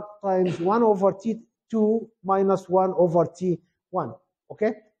R times 1 over T2 minus 1 over T1.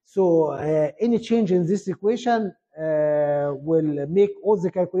 Okay, so any change in this equation will make all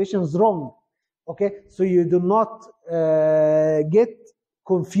the calculations wrong. Okay, so you do not get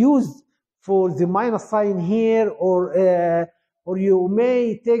confused for the minus sign here, or you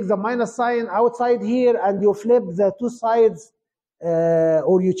may take the minus sign outside here and you flip the two sides,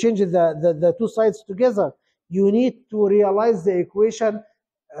 or you change the two sides together. You need to realize the equation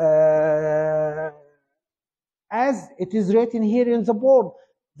as it is written here in the board.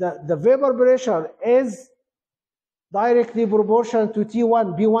 The vapor pressure is directly proportional to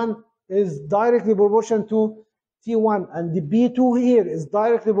T1. B1 is directly proportional to T1, and the B2 here is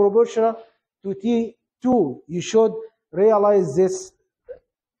directly proportional to T2. You should realize this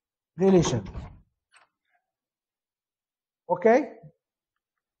relation. Okay?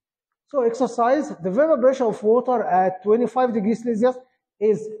 So exercise: the vapor pressure of water at 25 degrees Celsius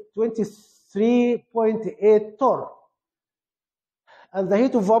is 23.8 torr, and the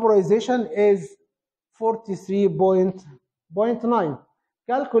heat of vaporization is 43.9.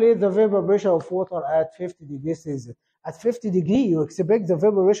 Calculate the vapor pressure of water at 50 degrees Celsius. At 50 degrees, you expect the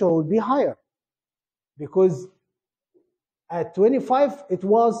vapor pressure will be higher, because at 25 it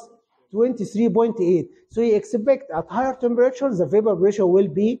was 23.8. So you expect at higher temperatures the vapor pressure will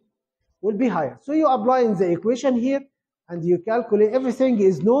be higher. So you apply in the equation here and you calculate. Everything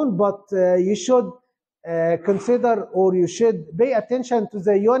is known, but you should consider, or you should pay attention to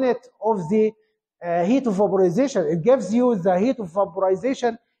the unit of the heat of vaporization. It gives you the heat of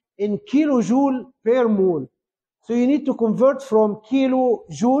vaporization in kilojoule per mole. So you need to convert from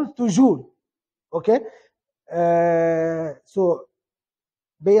kilojoule to joule. Okay? So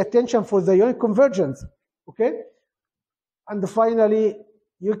pay attention for the unit convergence. Okay? And finally,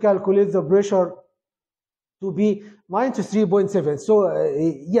 you calculate the pressure to be 93.7. So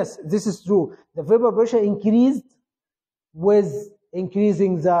yes, this is true. The vapor pressure increased with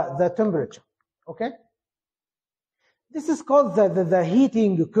increasing the temperature. Okay? This is called the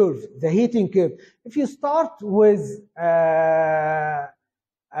heating curve. The heating curve. If you start with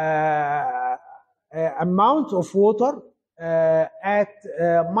amount of water at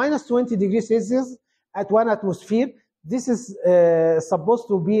minus 20 degrees Celsius at 1 atmosphere, This is supposed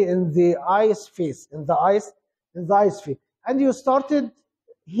to be in the ice phase, in the ice phase, and you started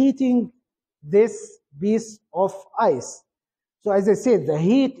heating this piece of ice. So as I said, the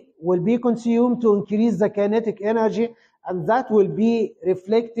heat will be consumed to increase the kinetic energy, and that will be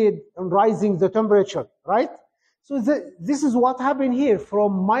reflected in rising the temperature, right? So this is what happened here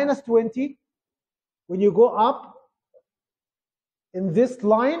from minus 20. When you go up in this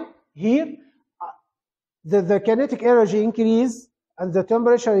line here, the kinetic energy increase and the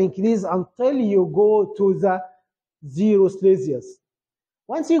temperature increase until you go to the 0 Celsius.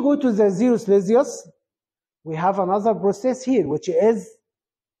 Once you go to the 0 Celsius, we have another process here, which is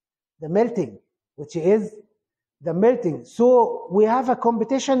the melting, So we have a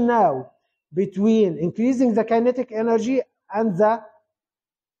competition now between increasing the kinetic energy and the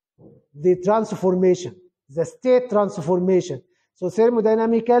transformation, the state transformation. So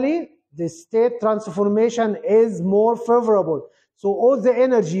thermodynamically, the state transformation is more favorable. So all the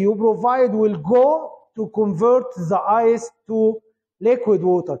energy you provide will go to convert the ice to liquid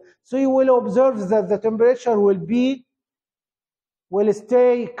water. So you will observe that the temperature will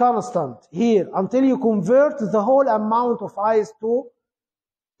stay constant here until you convert the whole amount of ice to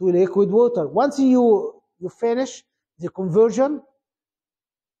liquid water. Once you finish the conversion,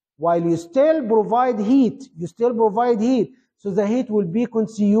 while you still provide heat, so the heat will be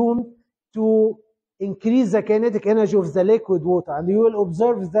consumed to increase the kinetic energy of the liquid water, and you will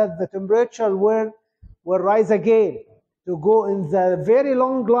observe that the temperature will rise again to go in the very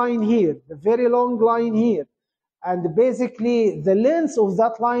long line here, and basically the length of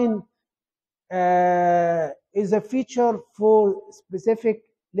that line is a feature for specific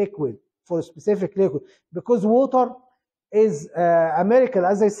liquid, because water is a miracle,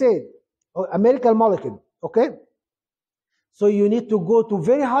 as I said, a miracle molecule, okay? So you need to go to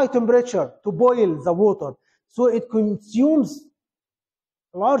very high temperature to boil the water. So it consumes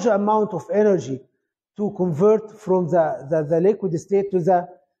a large amount of energy to convert from the liquid state to the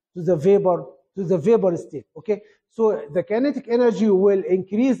vapor state. Okay. So the kinetic energy will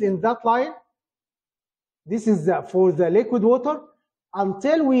increase in that line. This is for the liquid water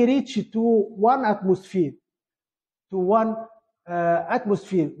until we reach to 1 atmosphere. We are at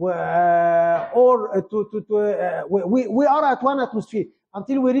 1 atmosphere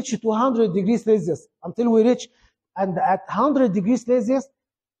until we reach to 100 degrees Celsius. And at 100 degrees Celsius,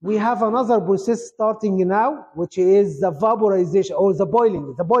 we have another process starting now, which is the vaporization or the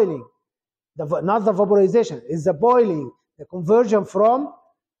boiling. Not the vaporization, is the boiling, the conversion from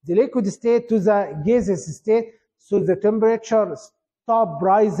the liquid state to the gaseous state. So the temperature stop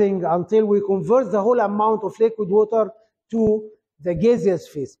rising until we convert the whole amount of liquid water to the gaseous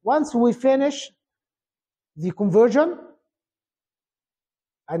phase. Once we finish the conversion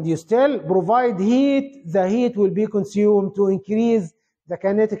and you still provide heat, the heat will be consumed to increase the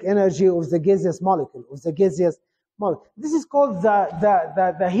kinetic energy of the gaseous molecule, This is called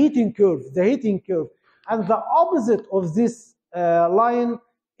the heating curve, And the opposite of this line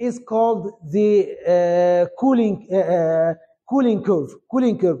is called the cooling curve.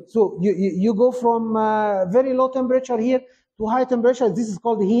 So you go from very low temperature here to high temperature. This is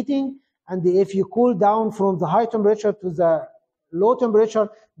called heating. And if you cool down from the high temperature to the low temperature,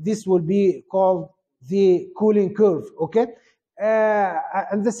 this will be called the cooling curve. Okay,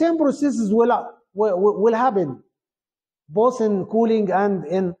 and the same processes will happen both in cooling and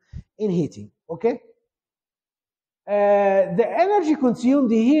in heating. Okay. The energy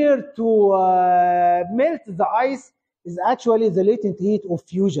consumed here to melt the ice is actually the latent heat of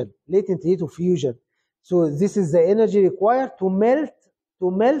fusion. So this is the energy required to melt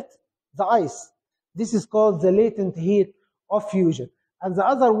the ice. This is called the latent heat of fusion. And the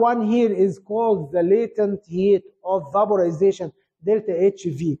other one here is called the latent heat of vaporization, delta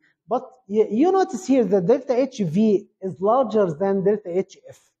HV. But you notice here that delta HV is larger than delta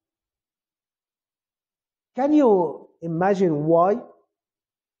HF. Can you imagine why?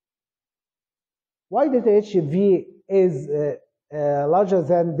 Why delta HV is larger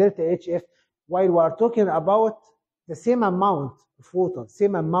than delta HF while we are talking about the same amount of water?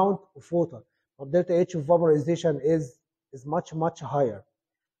 But delta HF vaporization is much higher.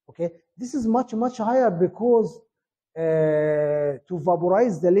 Okay, this is much higher because to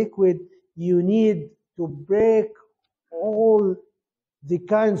vaporize the liquid, you need to break all the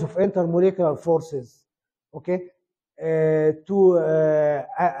kinds of intermolecular forces. Okay, and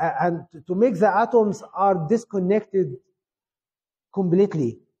to make the atoms are disconnected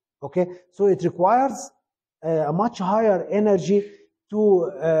completely. Okay, so it requires a much higher energy to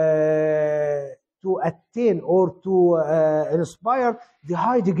attain or to inspire the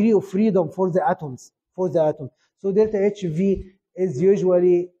high degree of freedom for the atoms. So delta HV is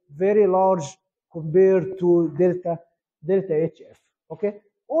usually very large compared to delta HF. Okay,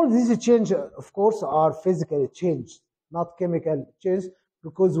 all these changes, of course, are physical change, not chemical change,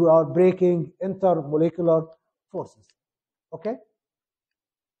 because we are breaking intermolecular forces. Okay.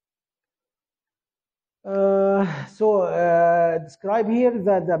 Describe here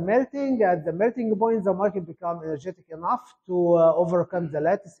that the melting at the melting point, the molecule become energetic enough to overcome the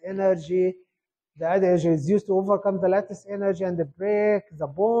lattice energy. The energy is used to overcome the lattice energy and break the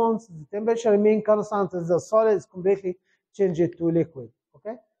bonds. The temperature remain constant. The solid is completely changed to liquid.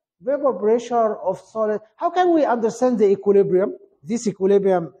 Okay. Vapor pressure of solid. How can we understand the equilibrium? This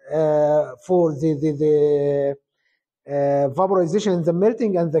equilibrium for the vaporization in the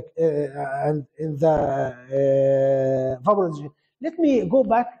melting and in the vaporization. Let me go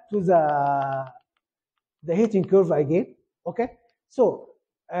back to the heating curve again. Okay, so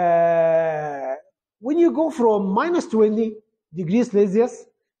when you go from minus 20 degrees Celsius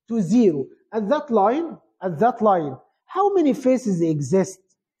to 0 at that line, how many phases exist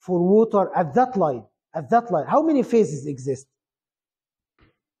for water at that line? How many phases exist?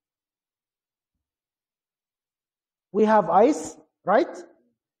 We have ice, right?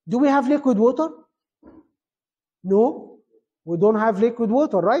 Do we have liquid water? No, we don't have liquid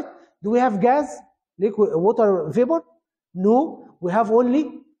water, right? Do we have gas, liquid water vapor? No, we have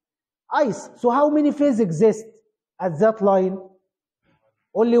only ice. So how many phases exist at that line?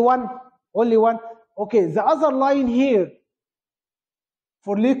 Only one. Okay, the other line here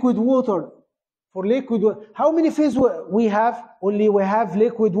for liquid water, how many phases we have? Only we have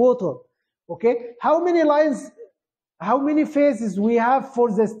liquid water. Okay, how many lines? How many phases we have for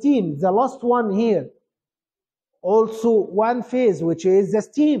the steam? The last one here. Also one phase, which is the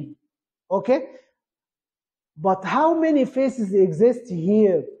steam. Okay? But how many phases exist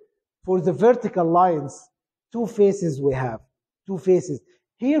here for the vertical lines? Two phases we have. Two phases.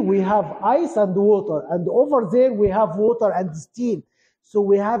 Here we have ice and water, and over there we have water and steam. So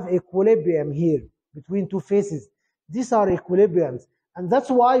we have equilibrium here between two phases. These are equilibriums. And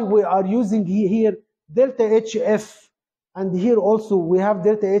that's why we are using here delta HF. And here also we have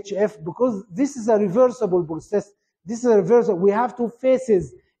delta HF, because this is a reversible process. This is a reversible. We have two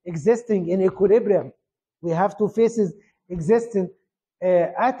phases existing in equilibrium. We have two phases existing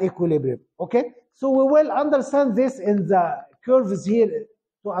at equilibrium. Okay? So we will understand this in the curves here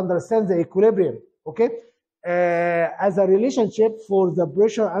to understand the equilibrium. Okay? As a relationship for the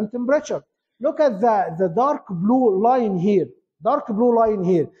pressure and temperature. Look at the dark blue line here. Dark blue line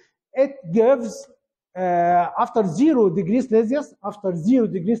here. It gives after 0 degrees Celsius,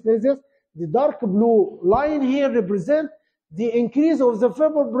 the dark blue line here represents the increase of the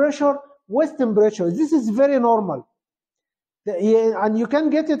vapor pressure with temperature. This is very normal. And you can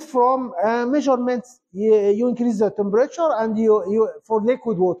get it from measurements. You increase the temperature and you for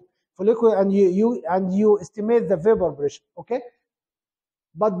liquid water, and you estimate the vapor pressure. Okay,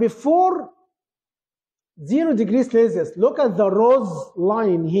 but before 0 degrees Celsius, look at the rose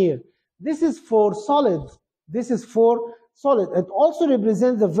line here. This is for solid. It also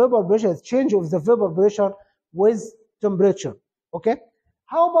represents the vapor pressure, change of the vapor pressure with temperature. Okay.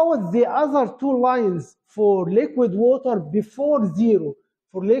 How about the other two lines for liquid water before 0?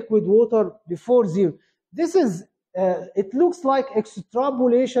 This is, it looks like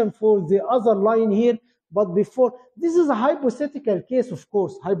extrapolation for the other line here, but before. This is a hypothetical case, of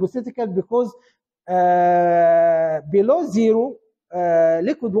course. Hypothetical because below 0,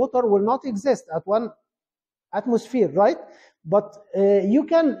 liquid water will not exist at 1 atmosphere, right? But you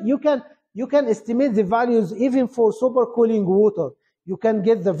can estimate the values even for supercooling water. You can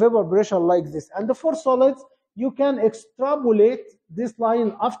get the vapor pressure like this. And for solids, you can extrapolate this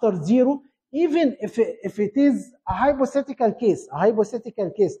line after 0, even if it is a hypothetical case,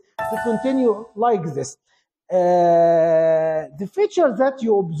 to continue like this. The feature that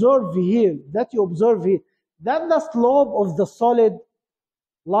you observe here, that the slope of the solid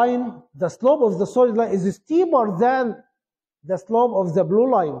line, is steeper than the slope of the blue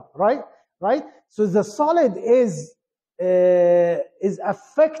line, right? So the solid is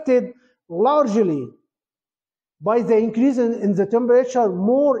affected largely by the increase in the temperature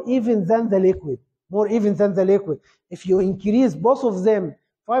more even than the liquid. If you increase both of them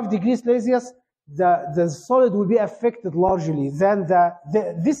 5 degrees Celsius, the solid will be affected largely. Then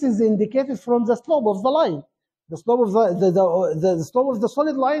this is indicated from the slope of the line. The slope of the slope of the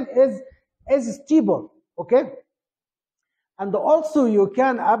solid line is steeper. Okay, and also you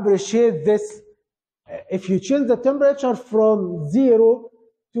can appreciate this if you change the temperature from 0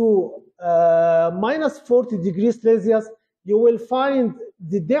 to minus 40 degrees Celsius. you will find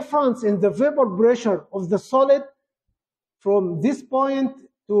the difference in the vapor pressure of the solid from this point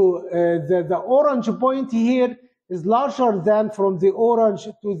to the orange point here is larger than from the orange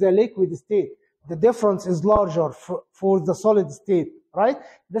to the liquid state. The difference is larger for the solid state, right?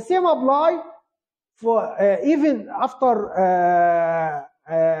 The same apply for even after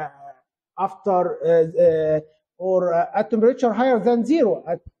or at temperature higher than 0.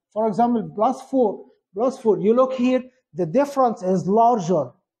 For example, +4. You look here, the difference is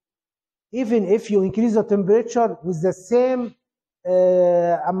larger. Even if you increase the temperature with the same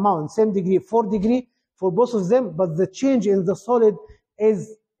amount, same degree, 4 degree for both of them, but the change in the solid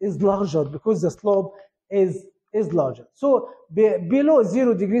is larger because the slope is larger. So below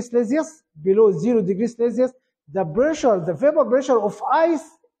 0 degrees Celsius, the pressure, the vapor pressure of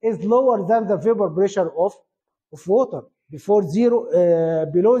ice is lower than the vapor pressure of water. Below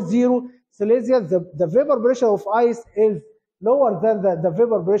 0 Celsius, the vapor pressure of ice is lower than the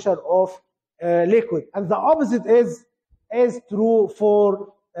vapor pressure of liquid. And the opposite is true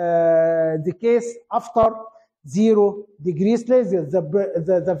for the case after 0 degrees Celsius.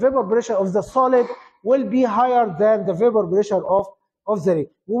 The vapor pressure of the solid will be higher than the vapor pressure of the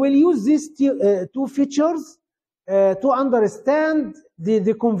liquid. We will use these two features to understand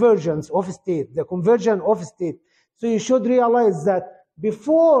the convergence of state, the conversion of state. So you should realize that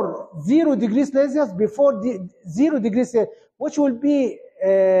before 0 degrees Celsius, which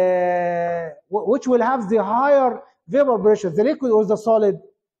will have the higher vapor pressure, the liquid or the solid,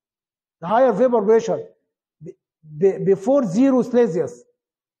 the higher vapor pressure before 0 Celsius,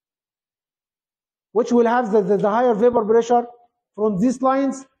 which will have the higher vapor pressure from these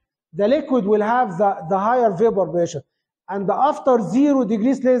lines, the liquid will have the higher vapor pressure. And after 0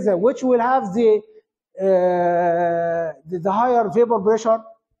 degrees Celsius, which will have the higher vapor pressure,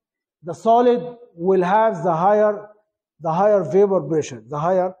 the solid will have the higher vapor pressure,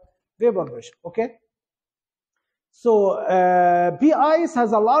 okay? So P ice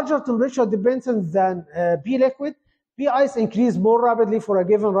has a larger temperature dependence than P liquid. P ice increase more rapidly for a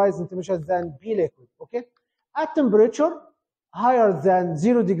given rise in temperature than P liquid, okay? At temperature higher than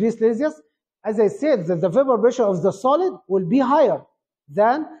 0 degrees Celsius, as I said, the vapor pressure of the solid will be higher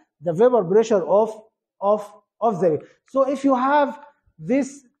than the vapor pressure of the liquid. So if you have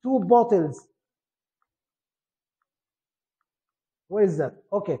these two bottles, where is that?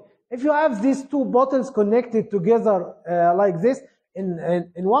 Okay. If you have these two bottles connected together like this,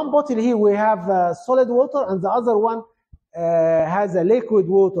 in one bottle here we have solid water and the other one has a liquid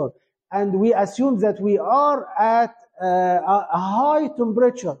water. And we assume that we are at a high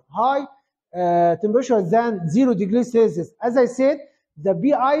temperature than 0 degrees Celsius. As I said, the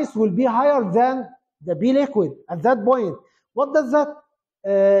B ice will be higher than the B liquid at that point. What does that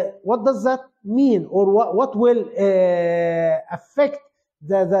mean, or what will affect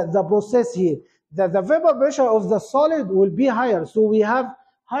the process here? The vapor pressure of the solid will be higher, so we have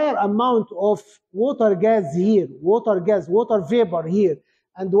higher amount of water gas here, water vapor here.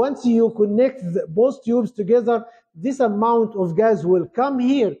 And once you connect both tubes together, this amount of gas will come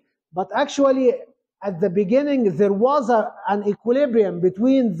here. But actually, at the beginning, there was an equilibrium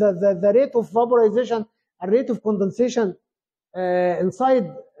between the rate of vaporization and rate of condensation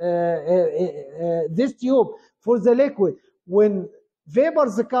inside this tube for the liquid. When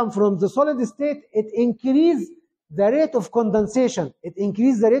vapors come from the solid state, it increases the rate of condensation. It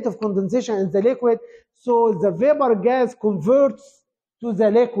increases the rate of condensation in the liquid, so the vapor gas converts to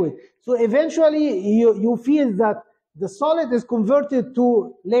the liquid. So eventually, you feel that the solid is converted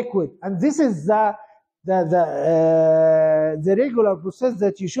to liquid, and this is the regular process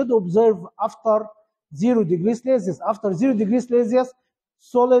that you should observe after 0 degrees Celsius. After 0 degrees Celsius,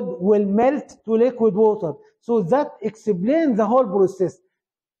 solid will melt to liquid water. So that explains the whole process.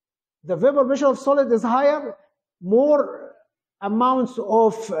 The vapor pressure of solid is higher, more amounts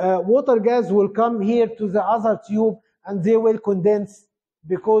of water gas will come here to the other tube and they will condense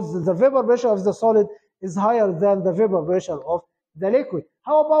because the vapor pressure of the solid is higher than the vapor pressure of the liquid.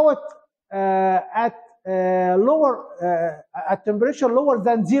 How about at temperature lower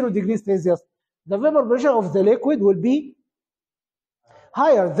than 0 degrees Celsius? The vapor pressure of the liquid will be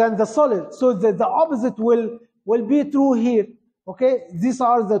higher than the solid. So the opposite will be true here. Okay, these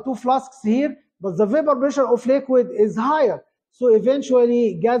are the two flasks here, but the vapor pressure of liquid is higher. So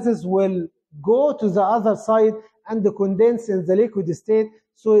eventually gases will go to the other side and condense in the liquid state.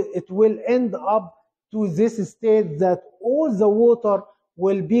 So it will end up to this state that all the water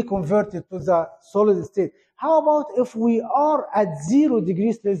will be converted to the solid state. How about if we are at 0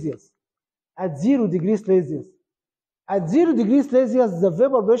 degrees Celsius? At 0 degrees Celsius. At 0 degrees Celsius, the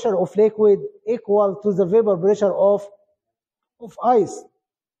vapor pressure of liquid equal to the vapor pressure of of ice.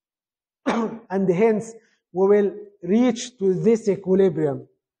 And hence we will reach to this equilibrium,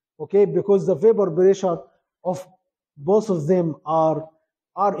 okay, because the vapor pressure of both of them are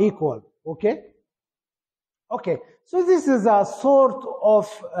equal, okay. Okay, so this is a sort of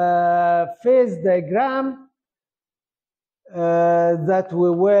phase diagram that we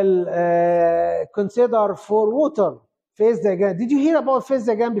will consider for water. Phase diagram. Did you hear about phase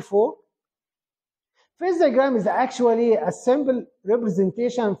diagram before? Phase diagram is actually a simple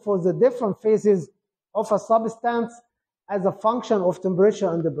representation for the different phases of a substance as a function of temperature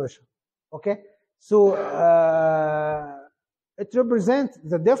and pressure. Okay, so it represents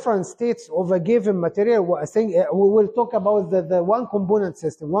the different states of a given material. I think we will talk about the one component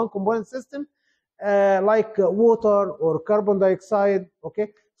system. One component system like water or carbon dioxide.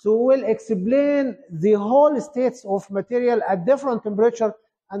 Okay, so we'll explain the whole states of material at different temperature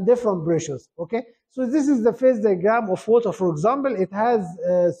and different pressures. Okay, so this is the phase diagram of water. For example, it has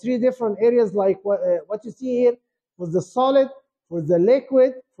three different areas like what you see here for the solid, for the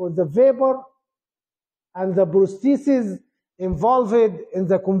liquid, for the vapor, and the processes involved in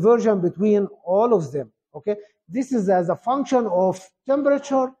the conversion between all of them. Okay, this is as a function of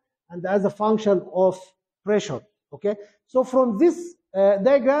temperature and as a function of pressure. Okay, so from this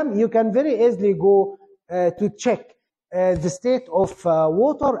diagram you can very easily go to check the state of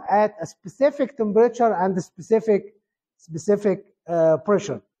water at a specific temperature and a specific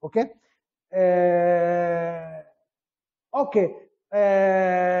pressure. Okay,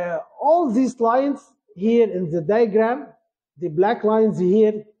 all these lines here in the diagram, the black lines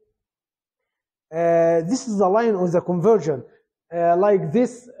here, this is the line of the conversion. Like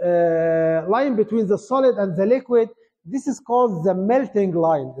this line between the solid and the liquid, this is called the melting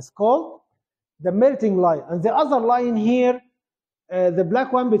line. It's called the melting line. And the other line here, the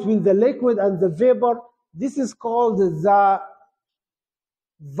black one between the liquid and the vapor, this is called the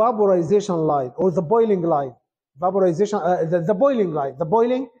vaporization line or the boiling line. Vaporization, the boiling line, the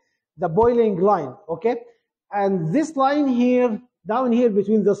boiling line. Okay, and this line here, down here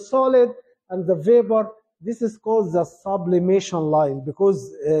between the solid and the vapor, this is called the sublimation line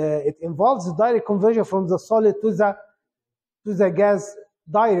because it involves the direct conversion from the solid to the gas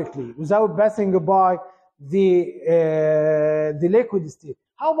directly without passing by the liquid state.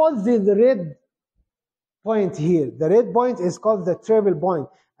 How about the red point here? The red point is called the triple point,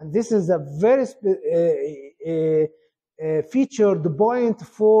 and this is a very featured point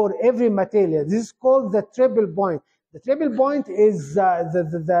for every material. This is called the triple point. The triple point is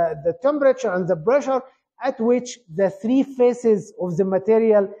the temperature and the pressure at which the three phases of the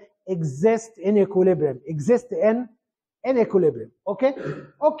material exist in equilibrium. Okay?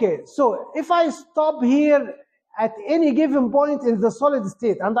 Okay, so if I stop here at any given point in the solid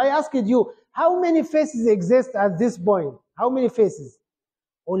state, and I asked you, how many phases exist at this point? How many phases?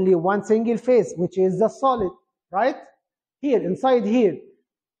 Only one single phase, which is the solid, right? Here, inside here.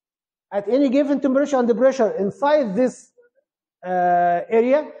 At any given temperature and pressure inside this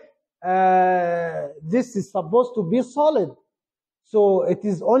area, this is supposed to be solid. So it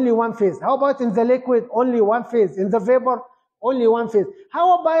is only one phase. How about in the liquid? Only one phase. In the vapor? Only one phase.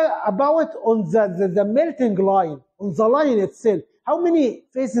 How about on the melting line, on the line itself? How many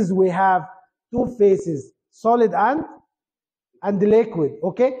phases we have? Two phases, solid and liquid.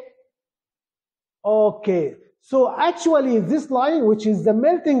 Okay? Okay. So actually this line, which is the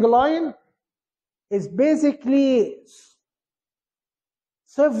melting line, is basically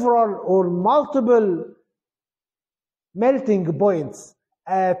several or multiple melting points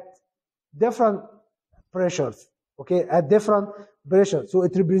at different pressures. Okay, at different pressures. So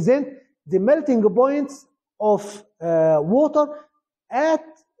it represents the melting points of water at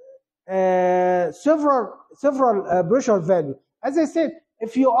several pressure value. As I said,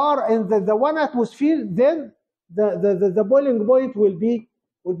 if you are in the 1 atmosphere, then the boiling point will be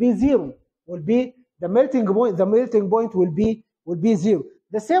zero. Will be the melting point. The melting point will be zero.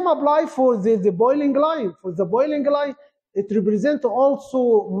 The same apply for the boiling line. For the boiling line, it represents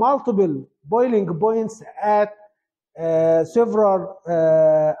also multiple boiling points at several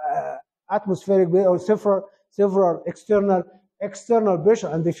atmospheric or several external pressure.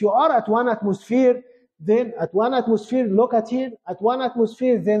 And if you are at 1 atmosphere, then at 1 atmosphere, look at here, at 1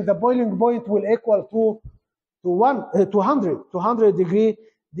 atmosphere, then the boiling point will equal to 200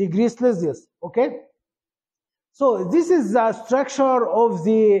 degrees Celsius. Okay. So this is the structure of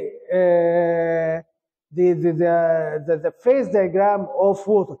the phase diagram of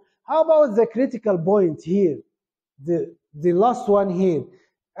water. How about the critical point here? The last one here.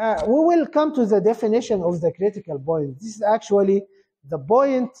 We will come to the definition of the critical point. This is actually the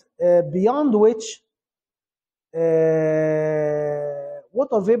point beyond which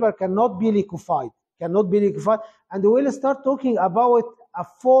water vapor cannot be liquefied, and we will start talking about a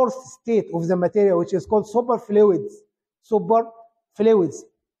fourth state of the material, which is called superfluids.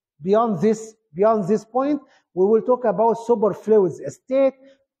 Beyond this point, we will talk about superfluids, a state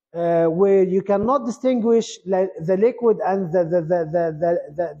where you cannot distinguish the liquid and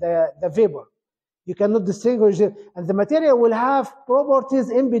the vapor. You cannot distinguish it, and the material will have properties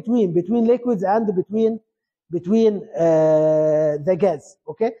in between liquids and between the gas.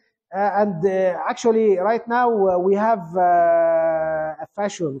 Okay, actually, right now we have a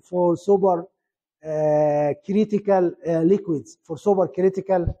fashion for super critical liquids.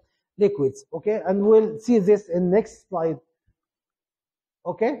 Okay, and we'll see this in next slide.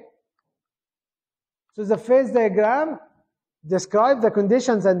 Okay, so the phase diagram describe the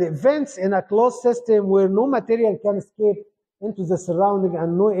conditions and events in a closed system where no material can escape into the surrounding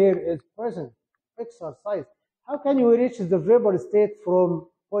and no air is present. Exercise. How can you reach the vapor state from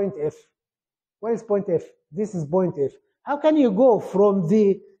point F? Where is point F? This is point F. How can you go from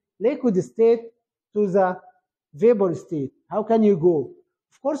the liquid state to the vapor state? How can you go?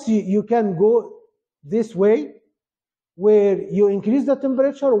 Of course, you can go this way, where you increase the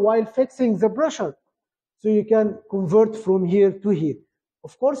temperature while fixing the pressure. So you can convert from here to here.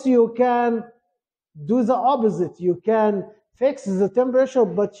 Of course, you can do the opposite. You can fix the temperature,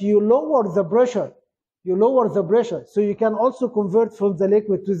 but you lower the pressure. So you can also convert from the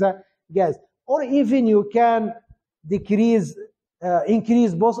liquid to the gas. Or even you can increase the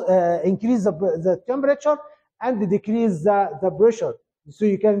temperature and decrease the pressure. So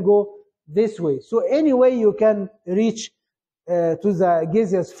you can go this way. So anyway, you can reach to the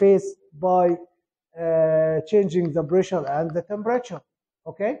gaseous phase by changing the pressure and the temperature.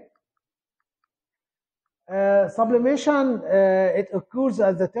 Okay. Sublimation, it occurs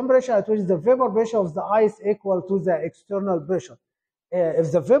at the temperature at which the vapor pressure of the ice equal to the external pressure.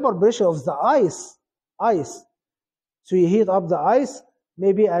 If the vapor pressure of the ice, so you heat up the ice,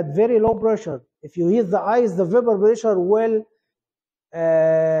 maybe at very low pressure. If you heat the ice, the vapor pressure will,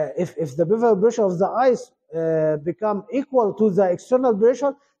 if the vapor pressure of the ice become equal to the external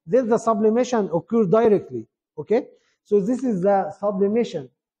pressure, then the sublimation occurs directly. Okay, so this is the sublimation.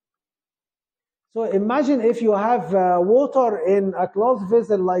 So imagine if you have water in a closed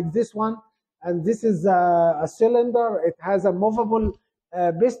vessel like this one, and this is a cylinder. It has a movable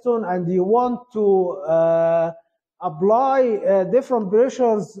piston, and you want to apply different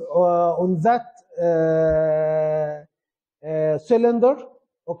pressures on that cylinder.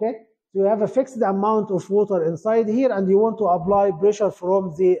 Okay, so you have a fixed amount of water inside here, and you want to apply pressure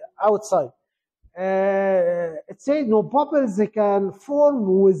from the outside. It says no bubbles can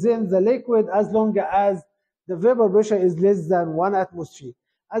form within the liquid as long as the vapor pressure is less than 1 atmosphere.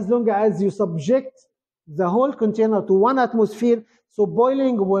 As long as you subject the whole container to 1 atmosphere, so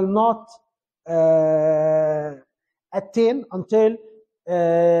boiling will not attain until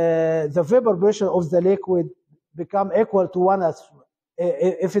the vapor pressure of the liquid become equal to 1 atmosphere.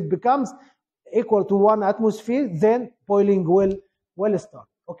 If it becomes equal to 1 atmosphere, then boiling will start.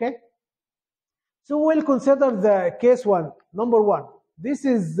 Okay. So we'll consider the case number one. This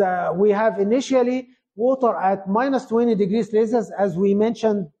is, we have initially water at minus 20 degrees Celsius, as we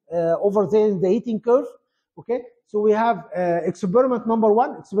mentioned over there in the heating curve. Okay, so we have experiment number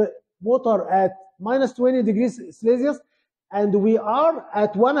one, water at minus 20 degrees Celsius, and we are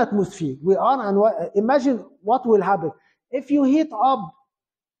at 1 atmosphere. Imagine what will happen. If you heat up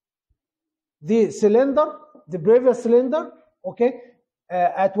the cylinder, the previous cylinder, okay,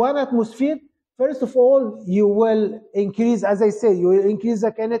 at 1 atmosphere, first of all, you will increase, as I say, you will increase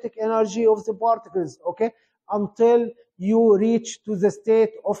the kinetic energy of the particles, okay, until you reach to the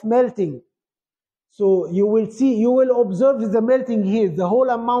state of melting. So you will observe the melting here. The whole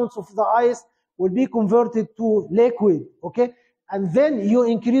amounts of the ice will be converted to liquid, okay, and then you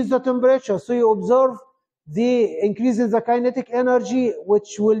increase the temperature. So you observe the increase in the kinetic energy,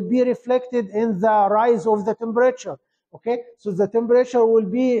 which will be reflected in the rise of the temperature. Okay, so the temperature will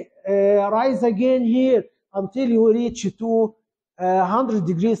be rise again here until you reach to 100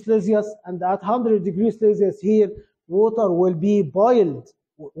 degrees Celsius, and at 100 degrees Celsius here, water will be boiled.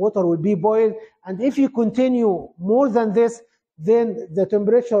 And if you continue more than this, then the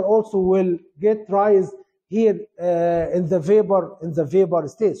temperature also will get rise here in the vapor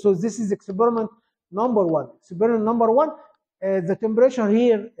state. So this is experiment number one. Experiment number one. The temperature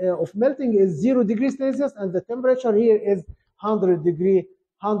here of melting is 0 degrees Celsius, and the temperature here is 100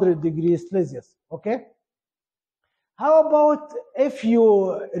 degrees Celsius. Okay. How about if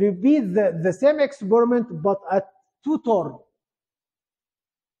you repeat the same experiment but at 2 turns?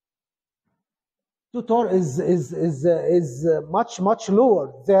 2 torr is much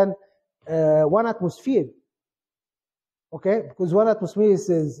lower than 1 atmosphere. Okay, because 1 atmosphere is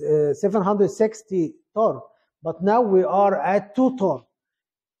 760 torr, but now we are at 2 torr.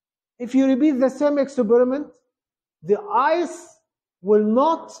 If you repeat the same experiment, the ice will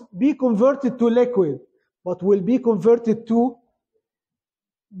not be converted to liquid, but will be converted to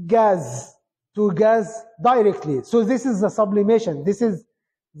gas directly. So this is the sublimation. This is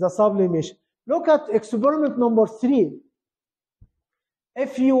the sublimation. Look at experiment number 3.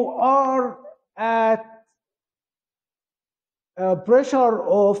 If you are at a pressure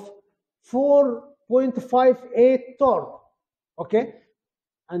of 4.58 torr, okay,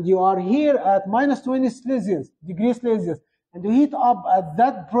 and you are here at minus 20 degrees Celsius, and you heat up at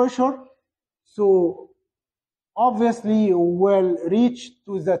that pressure, so obviously you will reach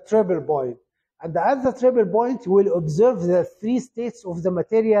to the triple point. And at the triple point, you will observe the 3 states of the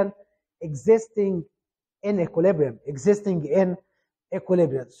material existing in equilibrium.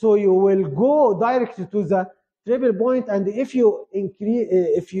 So you will go directly to the triple point, and if you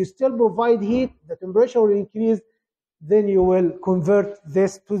still provide heat, the temperature will increase. Then you will convert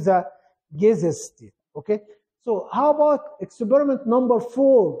this to the gaseous state. Okay. So how about experiment number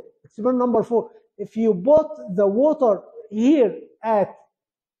 4? Experiment number 4. If you put the water here at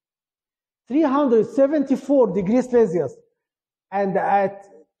 374 degrees Celsius and at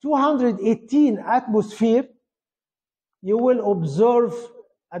 218 atmosphere, you will observe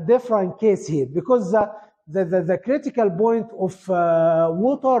a different case here, because the critical point of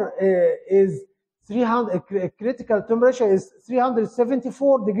water is 300. Critical temperature is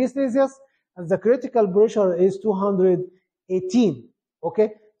 374 degrees Celsius, and the critical pressure is 218.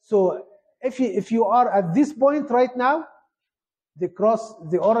 Okay, so if you are at this point right now, the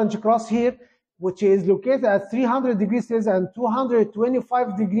orange cross here, which is located at 300 degrees Celsius and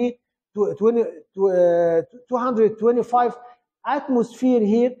 225 degree to 225 atmosphere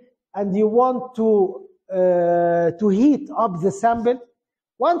here, and you want to heat up the sample.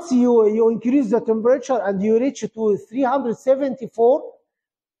 Once you increase the temperature and you reach to 374,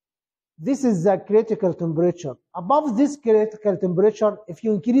 this is the critical temperature. Above this critical temperature, if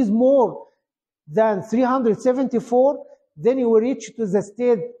you increase more than 374, then you will reach to the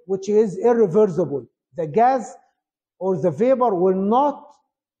state which is irreversible. The gas or the vapor will not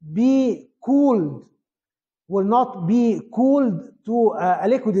be cooled to a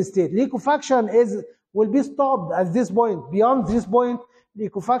liquid state. Liquefaction will be stopped at this point. Beyond this point,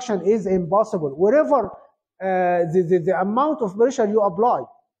 liquefaction is impossible, wherever the amount of pressure you apply.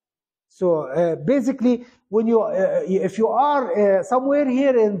 So basically, when if you are somewhere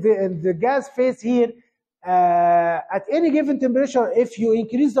here in the gas phase here, at any given temperature, if you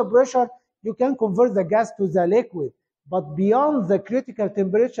increase the pressure, you can convert the gas to the liquid. But beyond the critical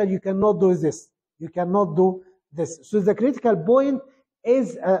temperature, you cannot do this. You cannot do this. So the critical point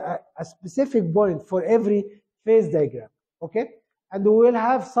is a specific point for every phase diagram. Okay, and we will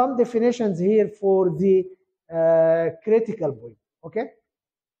have some definitions here for the critical point. Okay.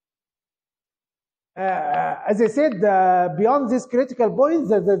 As I said, beyond this critical point,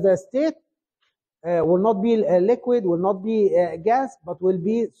 the state will not be a liquid, will not be gas, but will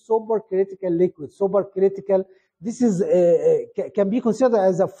be supercritical liquid. Supercritical. This is can be considered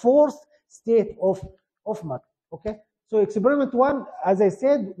as a fourth state of matter. Okay. So experiment 1, as I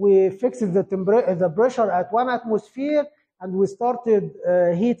said, we fixed the pressure at 1 atmosphere, and we started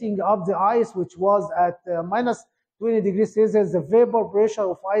heating up the ice, which was at minus 20 degrees Celsius. The vapor pressure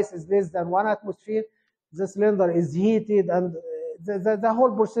of ice is less than 1 atmosphere. The cylinder is heated, and the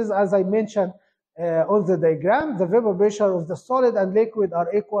whole process, as I mentioned on the diagram, the vapor pressure of the solid and liquid are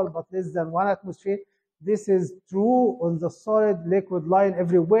equal but less than 1 atmosphere. This is true on the solid liquid line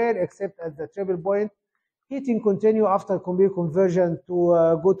everywhere except at the triple point. Heating continue after complete conversion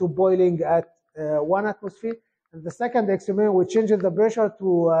to go to boiling at 1 atmosphere. And the second experiment, we changed the pressure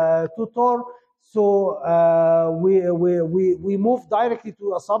to 2 torr. So we moved directly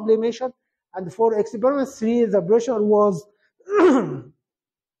to a sublimation. And for experiment 3, the pressure was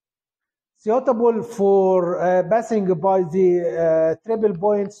suitable for passing by the triple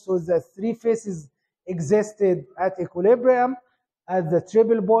point. So the 3 phases existed at equilibrium at the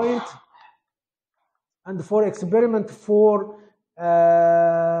triple point. And for experiment 4,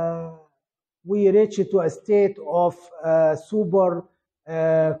 we reached to a state of super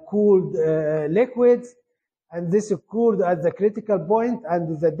cooled liquids, and this occurred at the critical point.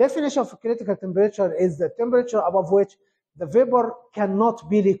 And the definition of critical temperature is the temperature above which the vapor cannot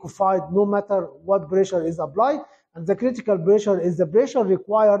be liquefied no matter what pressure is applied, and the critical pressure is the pressure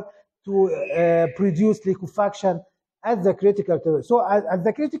required to produce liquefaction at the critical temperature. So at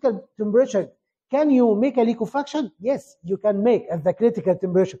the critical temperature, Can you make a liquefaction? Yes, you can make at the critical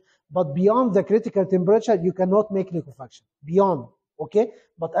temperature, but beyond the critical temperature, you cannot make liquefaction. Beyond, okay?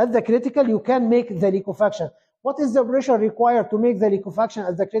 But at the critical, you can make the liquefaction. What is the pressure required to make the liquefaction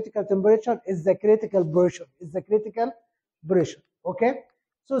at the critical temperature? Is the critical pressure. Is the critical pressure, okay?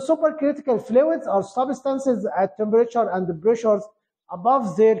 So supercritical fluids are substances at temperature and pressures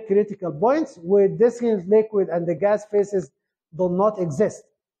above their critical points where distinct liquid and the gas phases do not exist,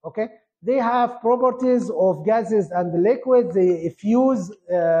 okay? They have properties of gases and liquids. They fuse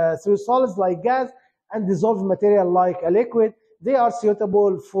through solids like gas and dissolve material like a liquid. They are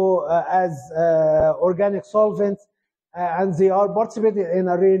suitable for as organic solvents, and they are participating in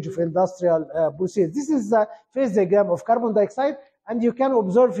a range of industrial processes. This is the phase diagram of carbon dioxide, and you can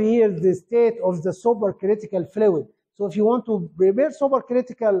observe here the state of the supercritical fluid. So if you want to prepare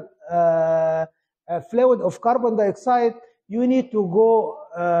supercritical fluid of carbon dioxide, you need to go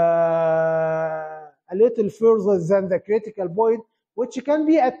a little further than the critical point, which can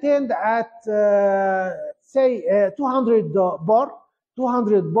be attained at say 200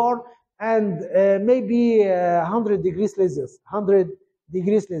 bar, and maybe 100 degrees Celsius. 100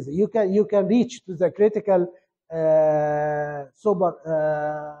 degrees Celsius. You can reach to the critical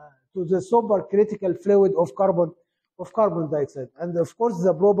supercritical fluid of carbon dioxide, and of course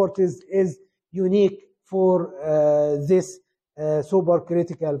the properties is unique for this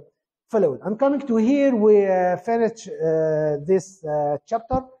supercritical fluid. And coming to here, we finish this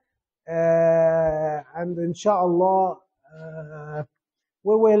chapter, and inshallah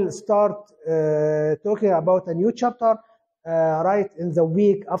we will start talking about a new chapter right in the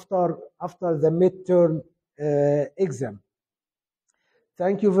week after the midterm exam.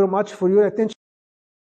 Thank you very much for your attention.